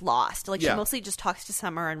mostly just lost. Like, she mostly just talks to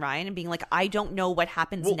Summer and Ryan and being like, I don't know what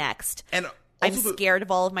happens next. And I'm scared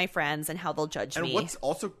of all of my friends and how they'll judge me. And what's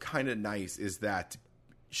also kind of nice is that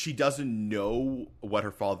she doesn't know what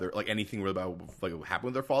her father, like anything really about like what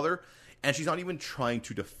happened with her father, and she's not even trying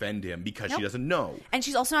to defend him because she doesn't know. And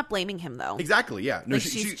she's also not blaming him though. Exactly. Yeah. No, like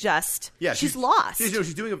she's lost.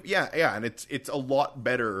 She's doing and it's a lot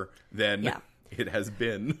better than it has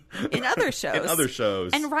been in other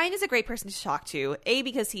shows. And Ryan is a great person to talk to. A,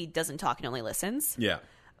 because he doesn't talk and only listens. Yeah.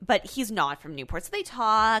 But he's not from Newport. So they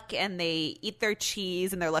talk and they eat their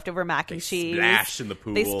cheese and their leftover mac and cheese. They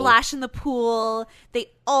splash in the pool. They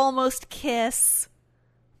almost kiss.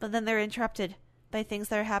 But then they're interrupted by things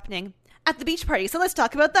that are happening at the beach party. So let's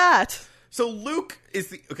talk about that. So Luke is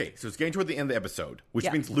so it's getting toward the end of the episode,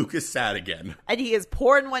 which means Luke is sad again. And he is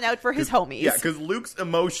pouring one out for his homies. Yeah, because Luke's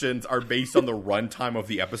emotions are based on the runtime of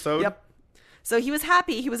the episode. Yep. So he was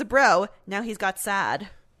happy. He was a bro. Now he's got sad.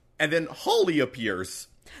 And then Holly appears.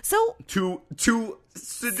 So to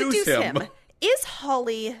seduce him. Is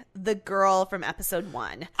Holly the girl from episode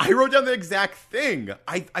 1? I wrote down the exact thing.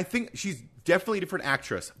 I think she's definitely a different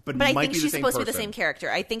actress, but I might think be she's the same supposed person. to be the same character.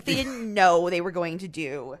 I think they didn't know they were going to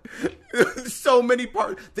do so many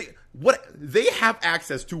parts. They have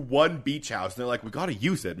access to one beach house, and they're like, we got to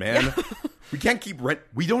use it, man. Yeah. We can't keep rent.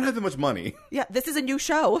 We don't have that much money. Yeah, this is a new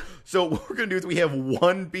show. So what we're gonna do is we have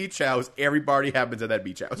one beach house. Every party happens at that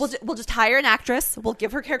beach house. We'll just hire an actress. We'll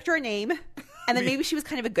give her character a name, and then maybe she was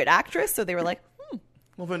kind of a good actress, so they were like,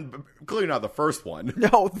 Well, then clearly not the first one.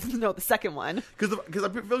 No, the second one. Because I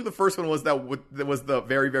feel like the first one was that was the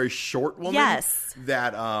very, very short woman. Yes.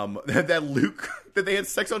 That Luke that they had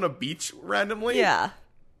sex on a beach randomly. Yeah.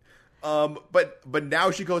 But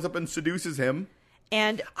now she goes up and seduces him.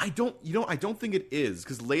 And I don't think it is,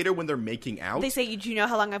 because later when they're making out, they say, "Do you know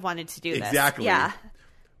how long I've wanted to do this?" Exactly. Yeah.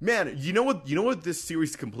 Man, you know what this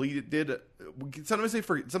series completely did? Sometimes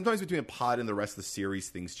between a pod and the rest of the series,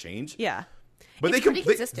 things change. Yeah. But it's pretty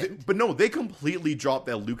consistent. They completely dropped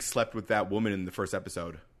that Luke slept with that woman in the first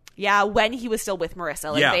episode. Yeah, when he was still with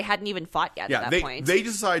Marissa. Like, they hadn't even fought yet at that point. They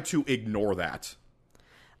decided to ignore that.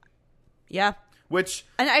 Yeah. Which...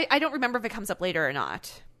 And I don't remember if it comes up later or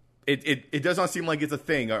not. It does not seem like it's a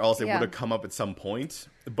thing, or else it would have come up at some point.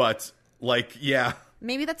 But, like, yeah...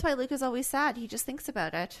 Maybe that's why Luke is always sad. He just thinks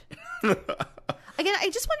about it. Again, I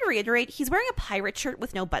just want to reiterate, he's wearing a pirate shirt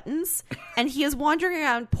with no buttons, and he is wandering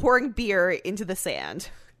around pouring beer into the sand.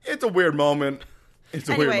 It's a weird moment.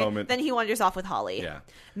 Then he wanders off with Holly. Yeah.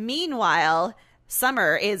 Meanwhile,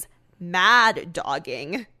 Summer is mad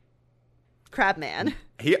dogging Crabman.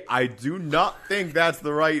 I do not think that's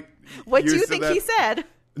the right What do you think he said?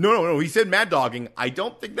 No. He said mad dogging. I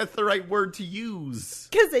don't think that's the right word to use.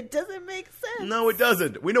 Because it doesn't make sense. No, it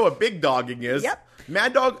doesn't. We know what big dogging is. Yep.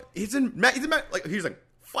 Mad dog. He's in mad. He's like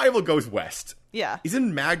Fievel goes west. Yeah. He's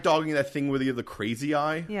in mad dogging that thing where you have the crazy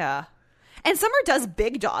eye. Yeah. And Summer does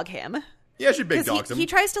big dog him. Yeah, she big dogs him. He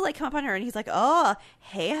tries to like come up on her, and he's like, "Oh,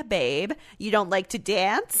 hey, babe, you don't like to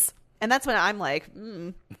dance?" And that's when I'm like,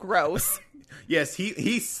 gross. Yes, he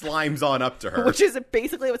slimes on up to her. Which is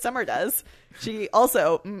basically what Summer does. She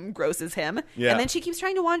also grosses him. Yeah. And then she keeps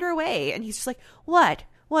trying to wander away. And he's just like, What?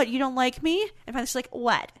 You don't like me? And finally she's like,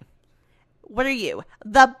 What? What are you?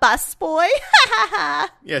 The bus boy?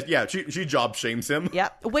 Yeah. She job shames him.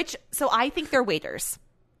 Yep. So I think they're waiters.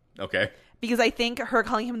 Okay. Because I think her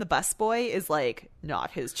calling him the bus boy is like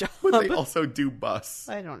not his job. But they also do bus.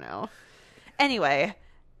 I don't know. Anyway,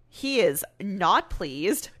 he is not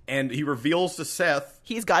pleased. And he reveals to Seth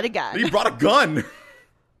he's got a gun. He brought a gun.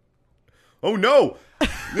 Oh no.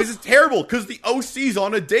 This is terrible because the OC's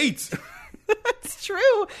on a date. That's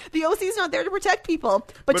true. The OC's not there to protect people.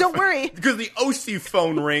 But don't worry. Because the OC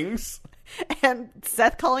phone rings. And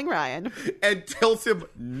Seth calling Ryan. And tells him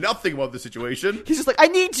nothing about the situation. He's just like, I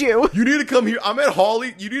need you. You need to come here. I'm at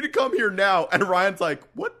Holly. You need to come here now. And Ryan's like,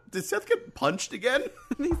 what? Did Seth get punched again?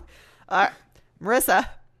 Marissa,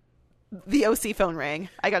 the OC phone rang.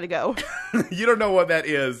 I gotta go. You don't know what that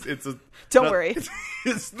is. Don't worry.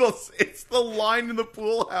 It's the line in the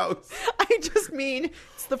pool house. I just mean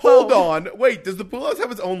it's the phone. Hold on. Wait, does the pool house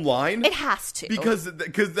have its own line? It has to. Because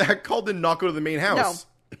that call did not go to the main house.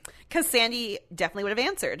 No. Because Sandy definitely would have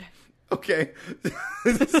answered. Okay.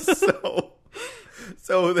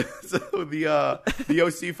 So the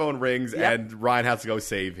OC phone rings, yep. and Ryan has to go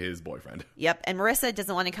save his boyfriend. Yep. And Marissa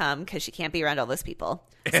doesn't want to come because she can't be around all those people.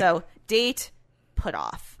 So date put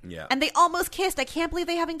off. Yeah. And they almost kissed. I can't believe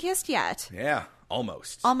they haven't kissed yet. Yeah,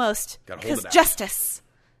 almost. Because justice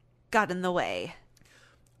got in the way.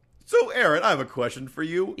 So, Aaron, I have a question for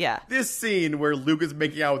you. Yeah. This scene where Luke is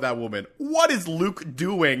making out with that woman, what is Luke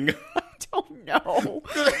doing? I don't know.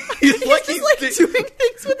 he's just doing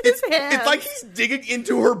things with his hands. It's like he's digging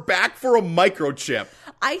into her back for a microchip.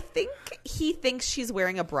 I think he thinks she's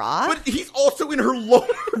wearing a bra. But he's also in her lower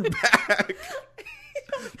back.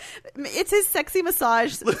 It's his sexy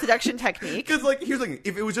massage seduction technique. Because, here's the thing.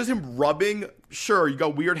 If it was just him rubbing, sure, you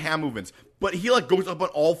got weird hand movements. But he, goes up on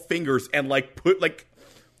all fingers and,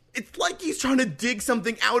 it's like he's trying to dig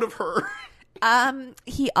something out of her.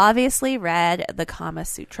 He obviously read the Kama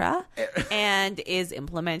Sutra and is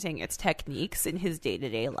implementing its techniques in his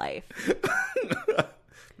day-to-day life.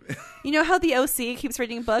 You know how the OC keeps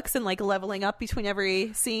reading books and leveling up between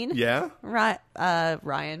every scene? Yeah.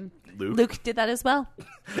 Ryan. Luke did that as well.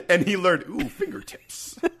 And he learned,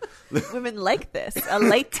 fingertips. Women like this. A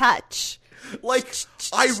light touch.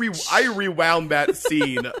 I rewound that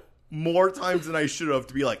scene more times than I should have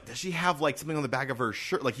to be like, does she have something on the back of her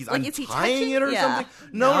shirt? He's untying it or something?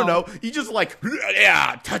 No. He just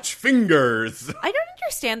touch fingers. I don't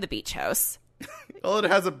understand the beach house. Well, it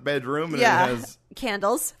has a bedroom and it has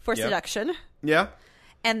candles for seduction. Yeah.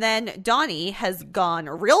 And then Donnie has gone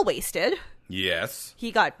real wasted. Yes.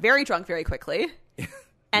 He got very drunk very quickly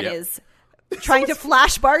and is trying to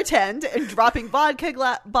flash bartend and dropping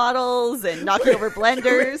vodka bottles and knocking over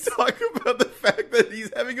blenders. Can we talk about the fact that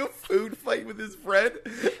he's having a food fight with his friend,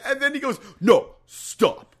 and then he goes, "No,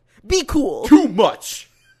 stop. Be cool. Too much."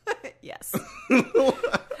 Yes.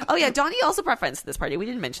 Oh yeah, Donnie also brought friends to this party. We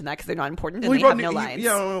didn't mention that because they're not important and they have no lines.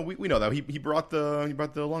 We know that. He brought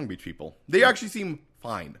the Long Beach people. They actually seem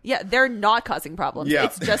fine. Yeah, they're not causing problems. Yeah.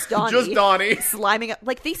 It's just Donnie. Just Donnie. Sliming up.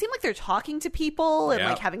 They seem like they're talking to people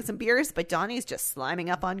and having some beers, but Donnie's just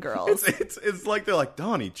sliming up on girls. It's like they're like,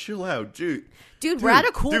 Donnie, chill out, dude. Dude, we're at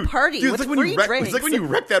a cool party with free drinks. It's like when you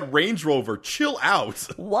wreck that Range Rover. Chill out.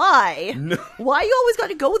 Why? No. Why you always got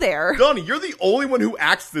to go there? Donnie, you're the only one who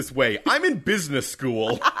acts this way. I'm in business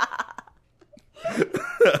school.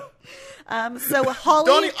 So Holly...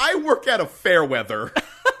 Donnie, I work at a Fairweather.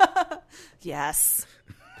 Yes.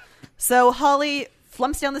 So Holly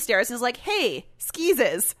flumps down the stairs and is like, hey,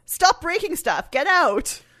 skeezes, stop breaking stuff. Get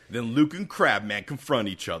out. Then Luke and Crabman confront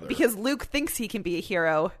each other. Because Luke thinks he can be a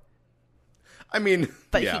hero. I mean,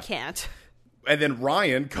 but he can't. And then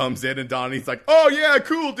Ryan comes in and Donnie's like, oh yeah,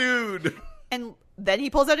 cool dude. And then he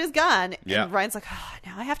pulls out his gun. Yeah. And Ryan's like, oh,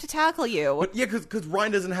 now I have to tackle you. But yeah, because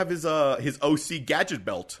Ryan doesn't have his OC gadget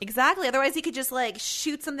belt. Exactly. Otherwise he could just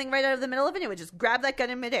shoot something right out of the middle of it and it would just grab that gun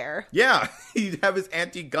in midair. Yeah. He'd have his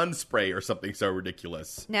anti-gun spray or something so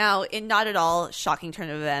ridiculous. Now, in not at all shocking turn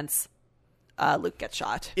of events, Luke gets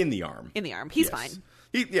shot. In the arm. He's fine.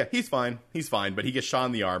 He's fine. He's fine, but he gets shot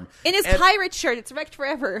in the arm. In his pirate shirt. It's wrecked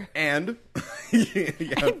forever. And...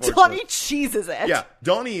 and Donnie cheeses it. Yeah.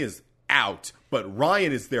 Donnie is out, but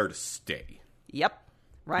Ryan is there to stay. Yep.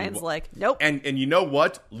 Ryan's like, nope. And you know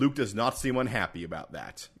what? Luke does not seem unhappy about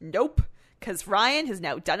that. Nope. Because Ryan has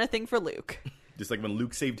now done a thing for Luke. Just like when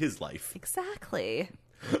Luke saved his life. Exactly.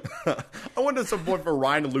 I wonder at some point for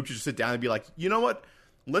Ryan and Luke to just sit down and be like, you know what?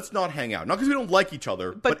 Let's not hang out. Not because we don't like each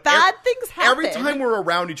other. But bad things happen. Every time we're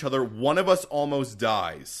around each other, one of us almost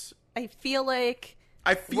dies. I feel like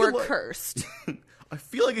we're cursed. I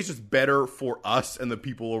feel like it's just better for us and the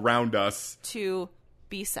people around us to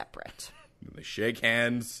be separate. They shake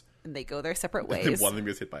hands. And they go their separate ways. And one of them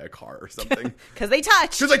gets hit by a car or something. Because they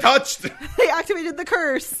touched. Because they touched. They activated the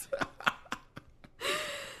curse.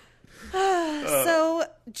 So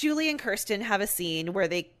Julie and Kirsten have a scene where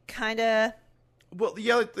they kind of... Well,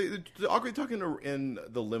 yeah, the awkward talking in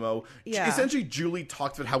the limo. Yeah. Essentially, Julie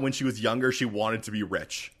talks about how when she was younger, she wanted to be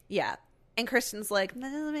rich. Yeah. And Kirsten's like, that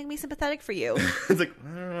doesn't make me sympathetic for you. It's like,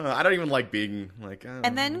 I don't know. I don't even like being like.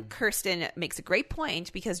 And then Kirsten makes a great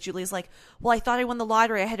point because Julie's like, well, I thought I won the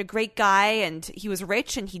lottery. I had a great guy and he was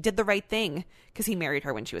rich and he did the right thing because he married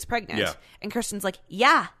her when she was pregnant. Yeah. And Kirsten's like,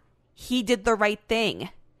 yeah, he did the right thing.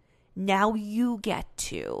 Now you get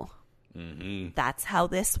to. Mm-hmm. That's how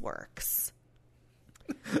this works.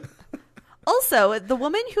 Also, the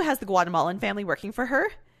woman who has the Guatemalan family working for her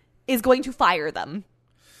is going to fire them.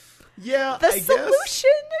 Yeah, The I solution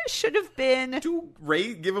should have been to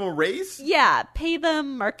give him a raise. yeah, pay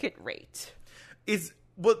them market rate.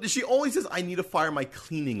 But she only says, "I need to fire my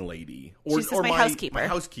cleaning lady," She says, "My housekeeper." My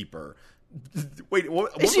housekeeper. Wait,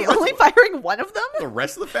 what? Is she only firing one of them? The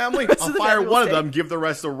rest of the family? Rest I'll of the fire family will one of stay. them, give the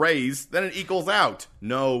rest a raise, then it equals out.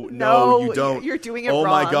 No, you don't. You're doing it oh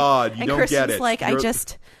wrong. Oh my God, you and don't Kirsten's get it. like,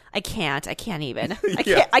 I can't even.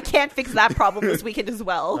 Yeah. I can't fix that problem this weekend as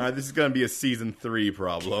well. This is going to be a season 3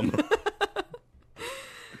 problem.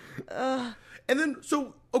 And then,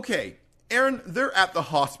 okay, Aaron, they're at the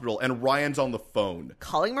hospital and Ryan's on the phone.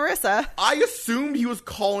 Calling Marissa. I assumed he was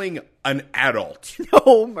calling an adult.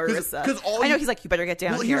 No, Marissa. Because I know he's like, you better get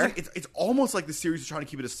down here. Like, it's almost like the series is trying to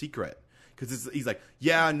keep it a secret. Because he's like,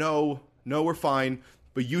 yeah, no, we're fine,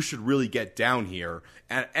 but you should really get down here.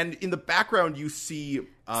 And in the background, you see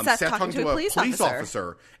Seth talking to a police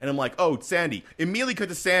officer. And I'm like, oh, Sandy. Immediately cut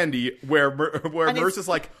to Sandy, where Marissa's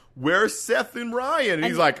like, where's Seth and Ryan? And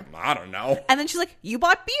he's like, I don't know. And then she's like, you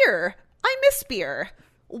bought beer. I miss beer.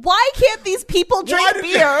 Why can't these people drink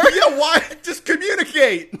beer? Yeah, why? Just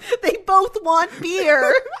communicate. They both want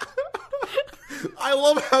beer. I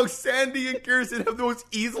love how Sandy and Kirsten have the most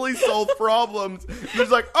easily solved problems. They're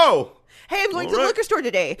just like, oh. Hey, I'm going to the liquor store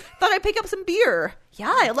today. Thought I'd pick up some beer.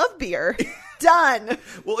 Yeah, I love beer. Done.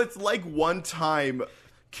 Well, it's like one time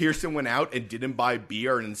Kirsten went out and didn't buy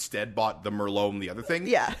beer and instead bought the Merlot and the other thing.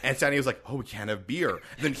 Yeah. And Sandy was like, oh, we can't have beer.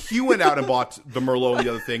 And then he went out and bought the Merlot and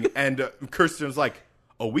the other thing. And Kirsten was like,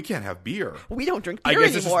 oh, we can't have beer. We don't drink beer anymore.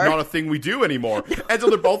 I guess anymore. It's just not a thing we do anymore. And so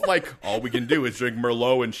they're both like, all we can do is drink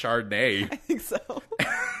Merlot and Chardonnay. I think so.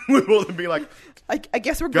 We will be like, I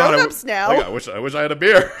guess we're grown-ups now. Like, I wish I had a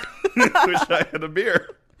beer. I wish I had a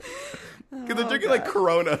beer. Because they're drinking like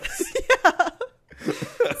Coronas. Yeah.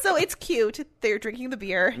 So it's cute. They're drinking the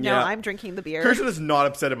beer. No, Yeah. I'm drinking the beer. Kirsten is not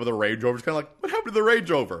upset about the Range Rover. She's kind of like, what happened to the Range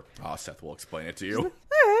Rover? Oh, Seth will explain it to you.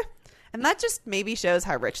 And that just maybe shows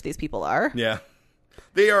how rich these people are. Yeah.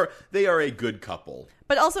 They are a good couple.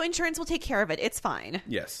 But also insurance will take care of it. It's fine.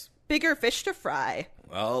 Yes. Bigger fish to fry.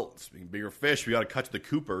 Well, speaking of bigger fish, we got to cut to the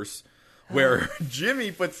Coopers, where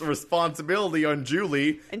Jimmy puts the responsibility on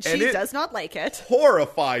Julie. And she does not like it.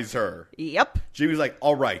 Horrifies her. Yep. Jimmy's like,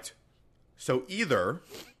 all right. So either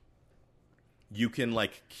you can,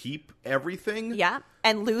 like, keep everything. Yeah.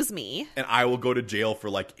 And lose me. And I will go to jail for,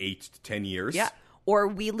 like, 8 to 10 years. Yeah. Or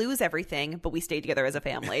we lose everything, but we stay together as a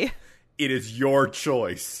family. It is your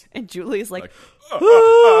choice. And Julie's like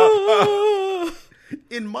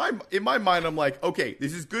in my mind, I'm like, okay,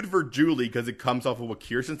 this is good for Julie because it comes off of what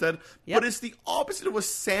Kirsten said, but it's the opposite of what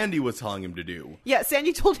Sandy was telling him to do. Yeah,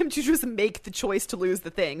 Sandy told him to just make the choice to lose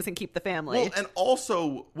the things and keep the family. Well, and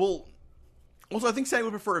also, I think Sandy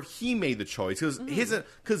would prefer if he made the choice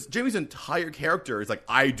because Jimmy's entire character is like,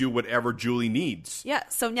 I do whatever Julie needs. Yeah,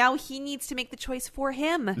 so now he needs to make the choice for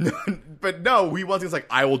him. But no, he wants things like,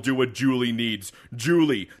 I will do what Julie needs.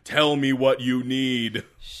 Julie, tell me what you need.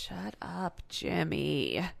 Shut up,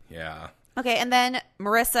 Jimmy. Yeah. Okay, and then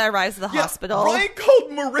Marissa arrives at the hospital. Ryan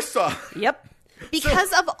called Marissa. Yep.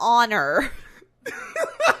 Because of honor.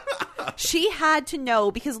 She had to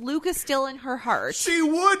know because Luke is still in her heart. She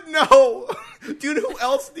would know. Do you know who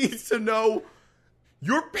else needs to know?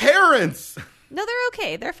 Your parents. No, they're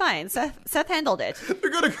okay. They're fine. Seth handled it. They're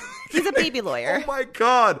gonna. He's a baby lawyer. Oh my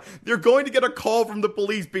God! They're going to get a call from the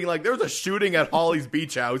police being like, "There's a shooting at Holly's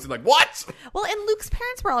beach house," and like, what? Well, and Luke's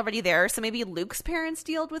parents were already there, so maybe Luke's parents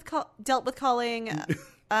dealt with calling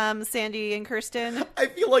Sandy and Kirsten. I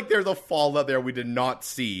feel like there's a fallout there we did not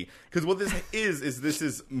see because what this is this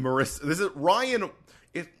is Marissa. This is Ryan.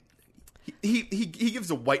 He gives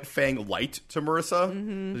a white fang light to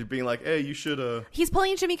Marissa, being like, "Hey, you should." He's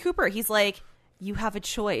pulling Jimmy Cooper. He's like, "You have a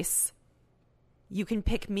choice. You can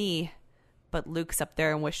pick me, but Luke's up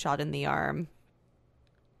there and was shot in the arm.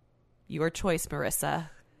 Your choice, Marissa."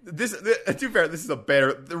 To be fair, this is a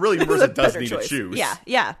better. Really, Marissa does need choice. to choose.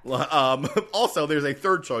 Yeah. Also, there's a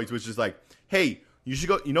third choice, which is like, "Hey, you should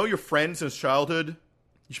go. You know your friend since childhood.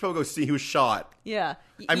 You should probably go see who was shot." Yeah.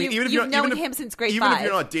 I mean, you've known him since grade 5. Even if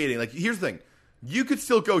you're not dating, like, here's the thing. you could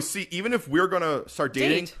still go see, even if we're going to start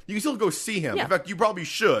dating, Date. you can still go see him. Yeah. In fact, you probably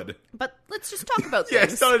should. But let's just talk about Yeah,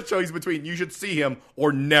 things. it's not a choice between you should see him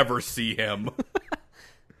or never see him.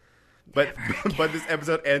 but this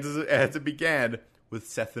episode ends as it began with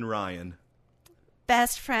Seth and Ryan.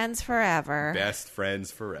 Best friends forever. Best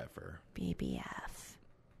friends forever. BBF.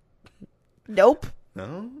 Nope.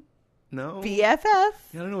 No? BFF. I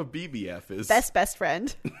don't know what BBF is. Best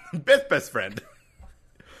friend. best friend.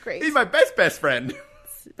 Great. He's my best friend.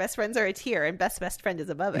 Best friends are a tier, and best friend is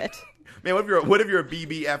above it. Man, what if you're a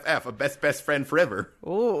BBFF, a best friend forever?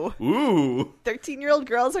 Ooh. Ooh. 13-year-old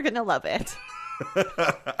girls are going to love it.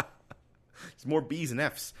 There's more B's and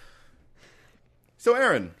F's. So,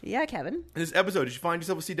 Aaron. Yeah, Kevin. In this episode, did you find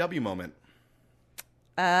yourself a CW moment?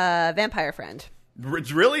 Vampire friend.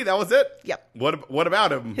 Really? That was it? Yep. What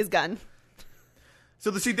about him? His gun.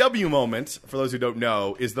 So the CW moment, for those who don't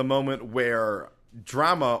know, is the moment where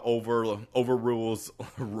drama overrules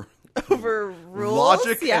Overrules?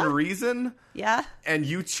 logic Yeah. and reason. Yeah. And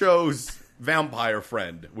you chose vampire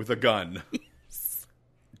friend with a gun.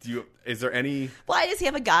 Is there any... Why does he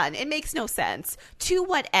have a gun? It makes no sense. To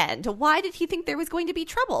what end? Why did he think there was going to be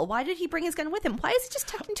trouble? Why did he bring his gun with him? Why is he just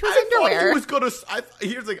tucked into his underwear? Thought he was going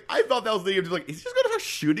to... I thought that was the... Like, is he just going to start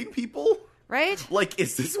shooting people? Right? Like,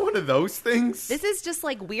 is this one of those things? This is just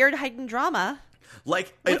like weird heightened drama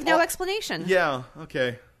Like... with no explanation. Yeah,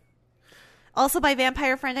 okay. Also, by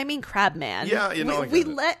vampire friend, I mean crab man. Yeah, I we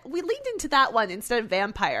get it. leaned into that one instead of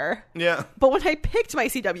vampire. Yeah. But when I picked my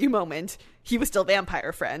CW moment, he was still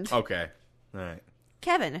vampire friend. Okay. All right.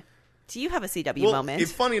 Kevin, do you have a CW Well, moment?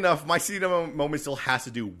 it's funny enough, my CW moment still has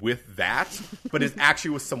to do with that, but it's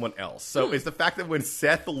actually with someone else. So it's the fact that when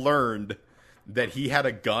Seth learned that he had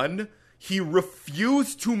a gun, he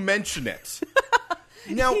refused to mention it.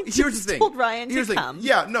 Now, He here's just the thing. told Ryan to Here's the thing. come.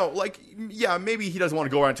 Yeah, no, like, yeah, maybe he doesn't want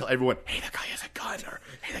to go around and tell everyone, hey, that guy has a gun, or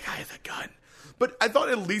hey, that guy has a gun. But I thought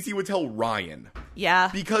at least he would tell Ryan. Yeah.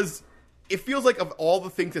 Because it feels like of all the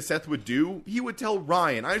things that Seth would do, he would tell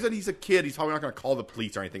Ryan. I understand he's a kid. He's probably not going to call the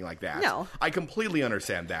police or anything like that. No. I completely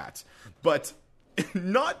understand that. But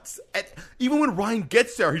even when Ryan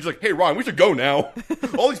gets there, he's like, hey, Ryan, we should go now.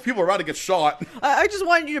 All these people are about to get shot. I just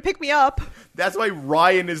wanted you to pick me up. That's why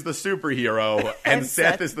Ryan is the superhero and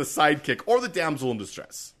Seth Seth is the sidekick or the damsel in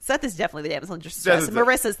distress. Seth is definitely the damsel in distress.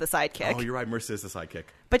 Marissa's the sidekick. Oh, you're right. Marissa is the sidekick.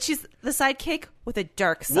 But she's the sidekick with a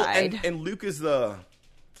dark Well, side. and Luke is the...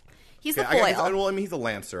 He's the I foil. guess, he's a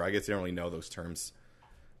lancer. I guess you don't really know those terms.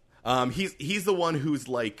 He's the one who's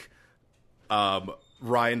like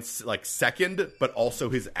Ryan's like second, but also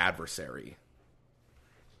his adversary.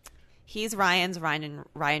 He's Ryan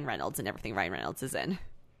Reynolds and everything Ryan Reynolds is in.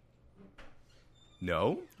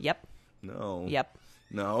 No. Yep. No. Yep.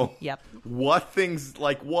 No. Yep. What things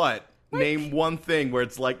like what? Name one thing where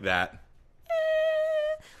it's like that.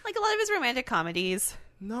 Like a lot of his romantic comedies.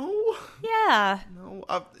 No. Yeah. No.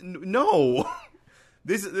 No.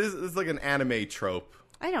 This is like an anime trope.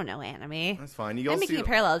 I don't know anime. That's fine. You I'm all making see a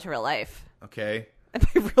parallel to real life. Okay. And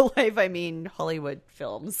by real life, I mean Hollywood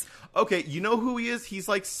films. Okay, you know who he is? He's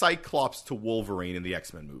like Cyclops to Wolverine in the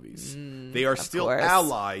X-Men movies. They are still course.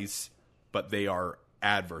 allies, but they are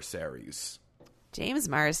adversaries. James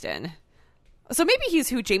Marsden. So maybe he's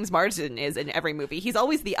who James Marsden is in every movie. He's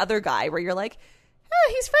always the other guy where you're like,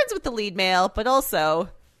 he's friends with the lead male, but also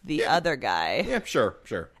the other guy. Yeah, sure.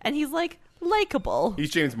 And he's like likable. He's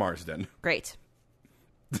James Marsden. Great.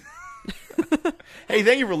 Hey,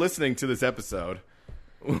 thank you for listening to this episode.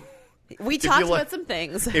 We talked you about some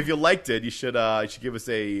things. If you liked it, you should give us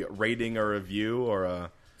a rating or review or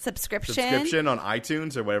a Subscription. on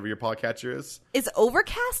iTunes or whatever your podcatcher is. Is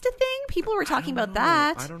Overcast a thing? People were talking about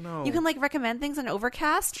that. I don't know. You can recommend things on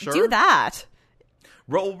Overcast. Sure. Do that.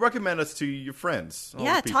 Recommend us to your friends. all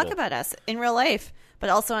the people. Talk about us in real life, but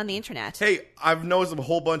also on the internet. Hey, I've noticed a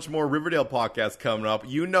whole bunch more Riverdale podcasts coming up.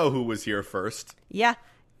 You know who was here first. Yeah.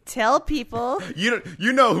 Tell people. You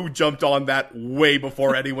know who jumped on that way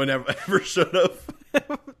before anyone ever should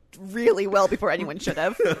have. Really well before anyone should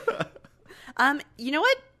have. You know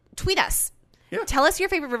what? Tweet us. Yeah. Tell us your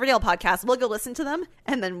favorite Riverdale podcast. We'll go listen to them,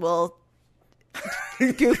 and then we'll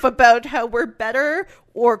goof about how we're better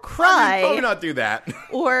or cry Probably not do that.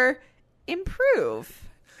 or improve.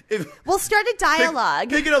 We'll start a dialogue.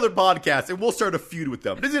 Pick another podcast, and we'll start a feud with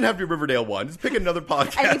them. It doesn't have to be a Riverdale one. Just pick another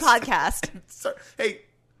podcast. Any podcast.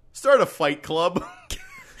 Start a fight club.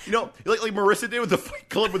 You know, like Marissa did with the fight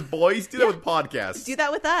club with boys. Do that with podcasts. Do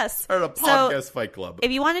that with us. Start a podcast fight club.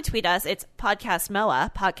 If you want to tweet us, it's Podcast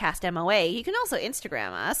MOA, Podcast MOA. You can also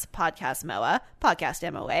Instagram us, Podcast MOA,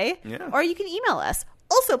 Podcast MOA. Yeah. Or you can email us,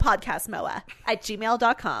 also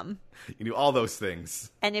podcastmoa@gmail.com. You can do all those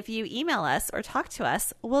things. And if you email us or talk to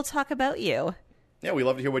us, we'll talk about you. Yeah, we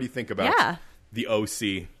love to hear what you think about the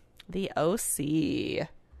OC. The OC.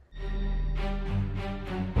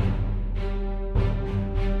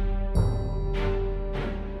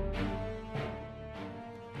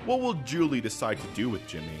 What will Julie decide to do with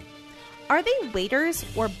Jimmy? Are they waiters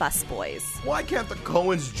or busboys? Why can't the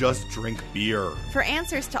Coens just drink beer? For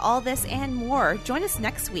answers to all this and more, join us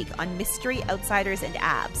next week on Mystery Outsiders and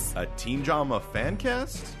Abs. A Teen Drama fan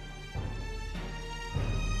cast?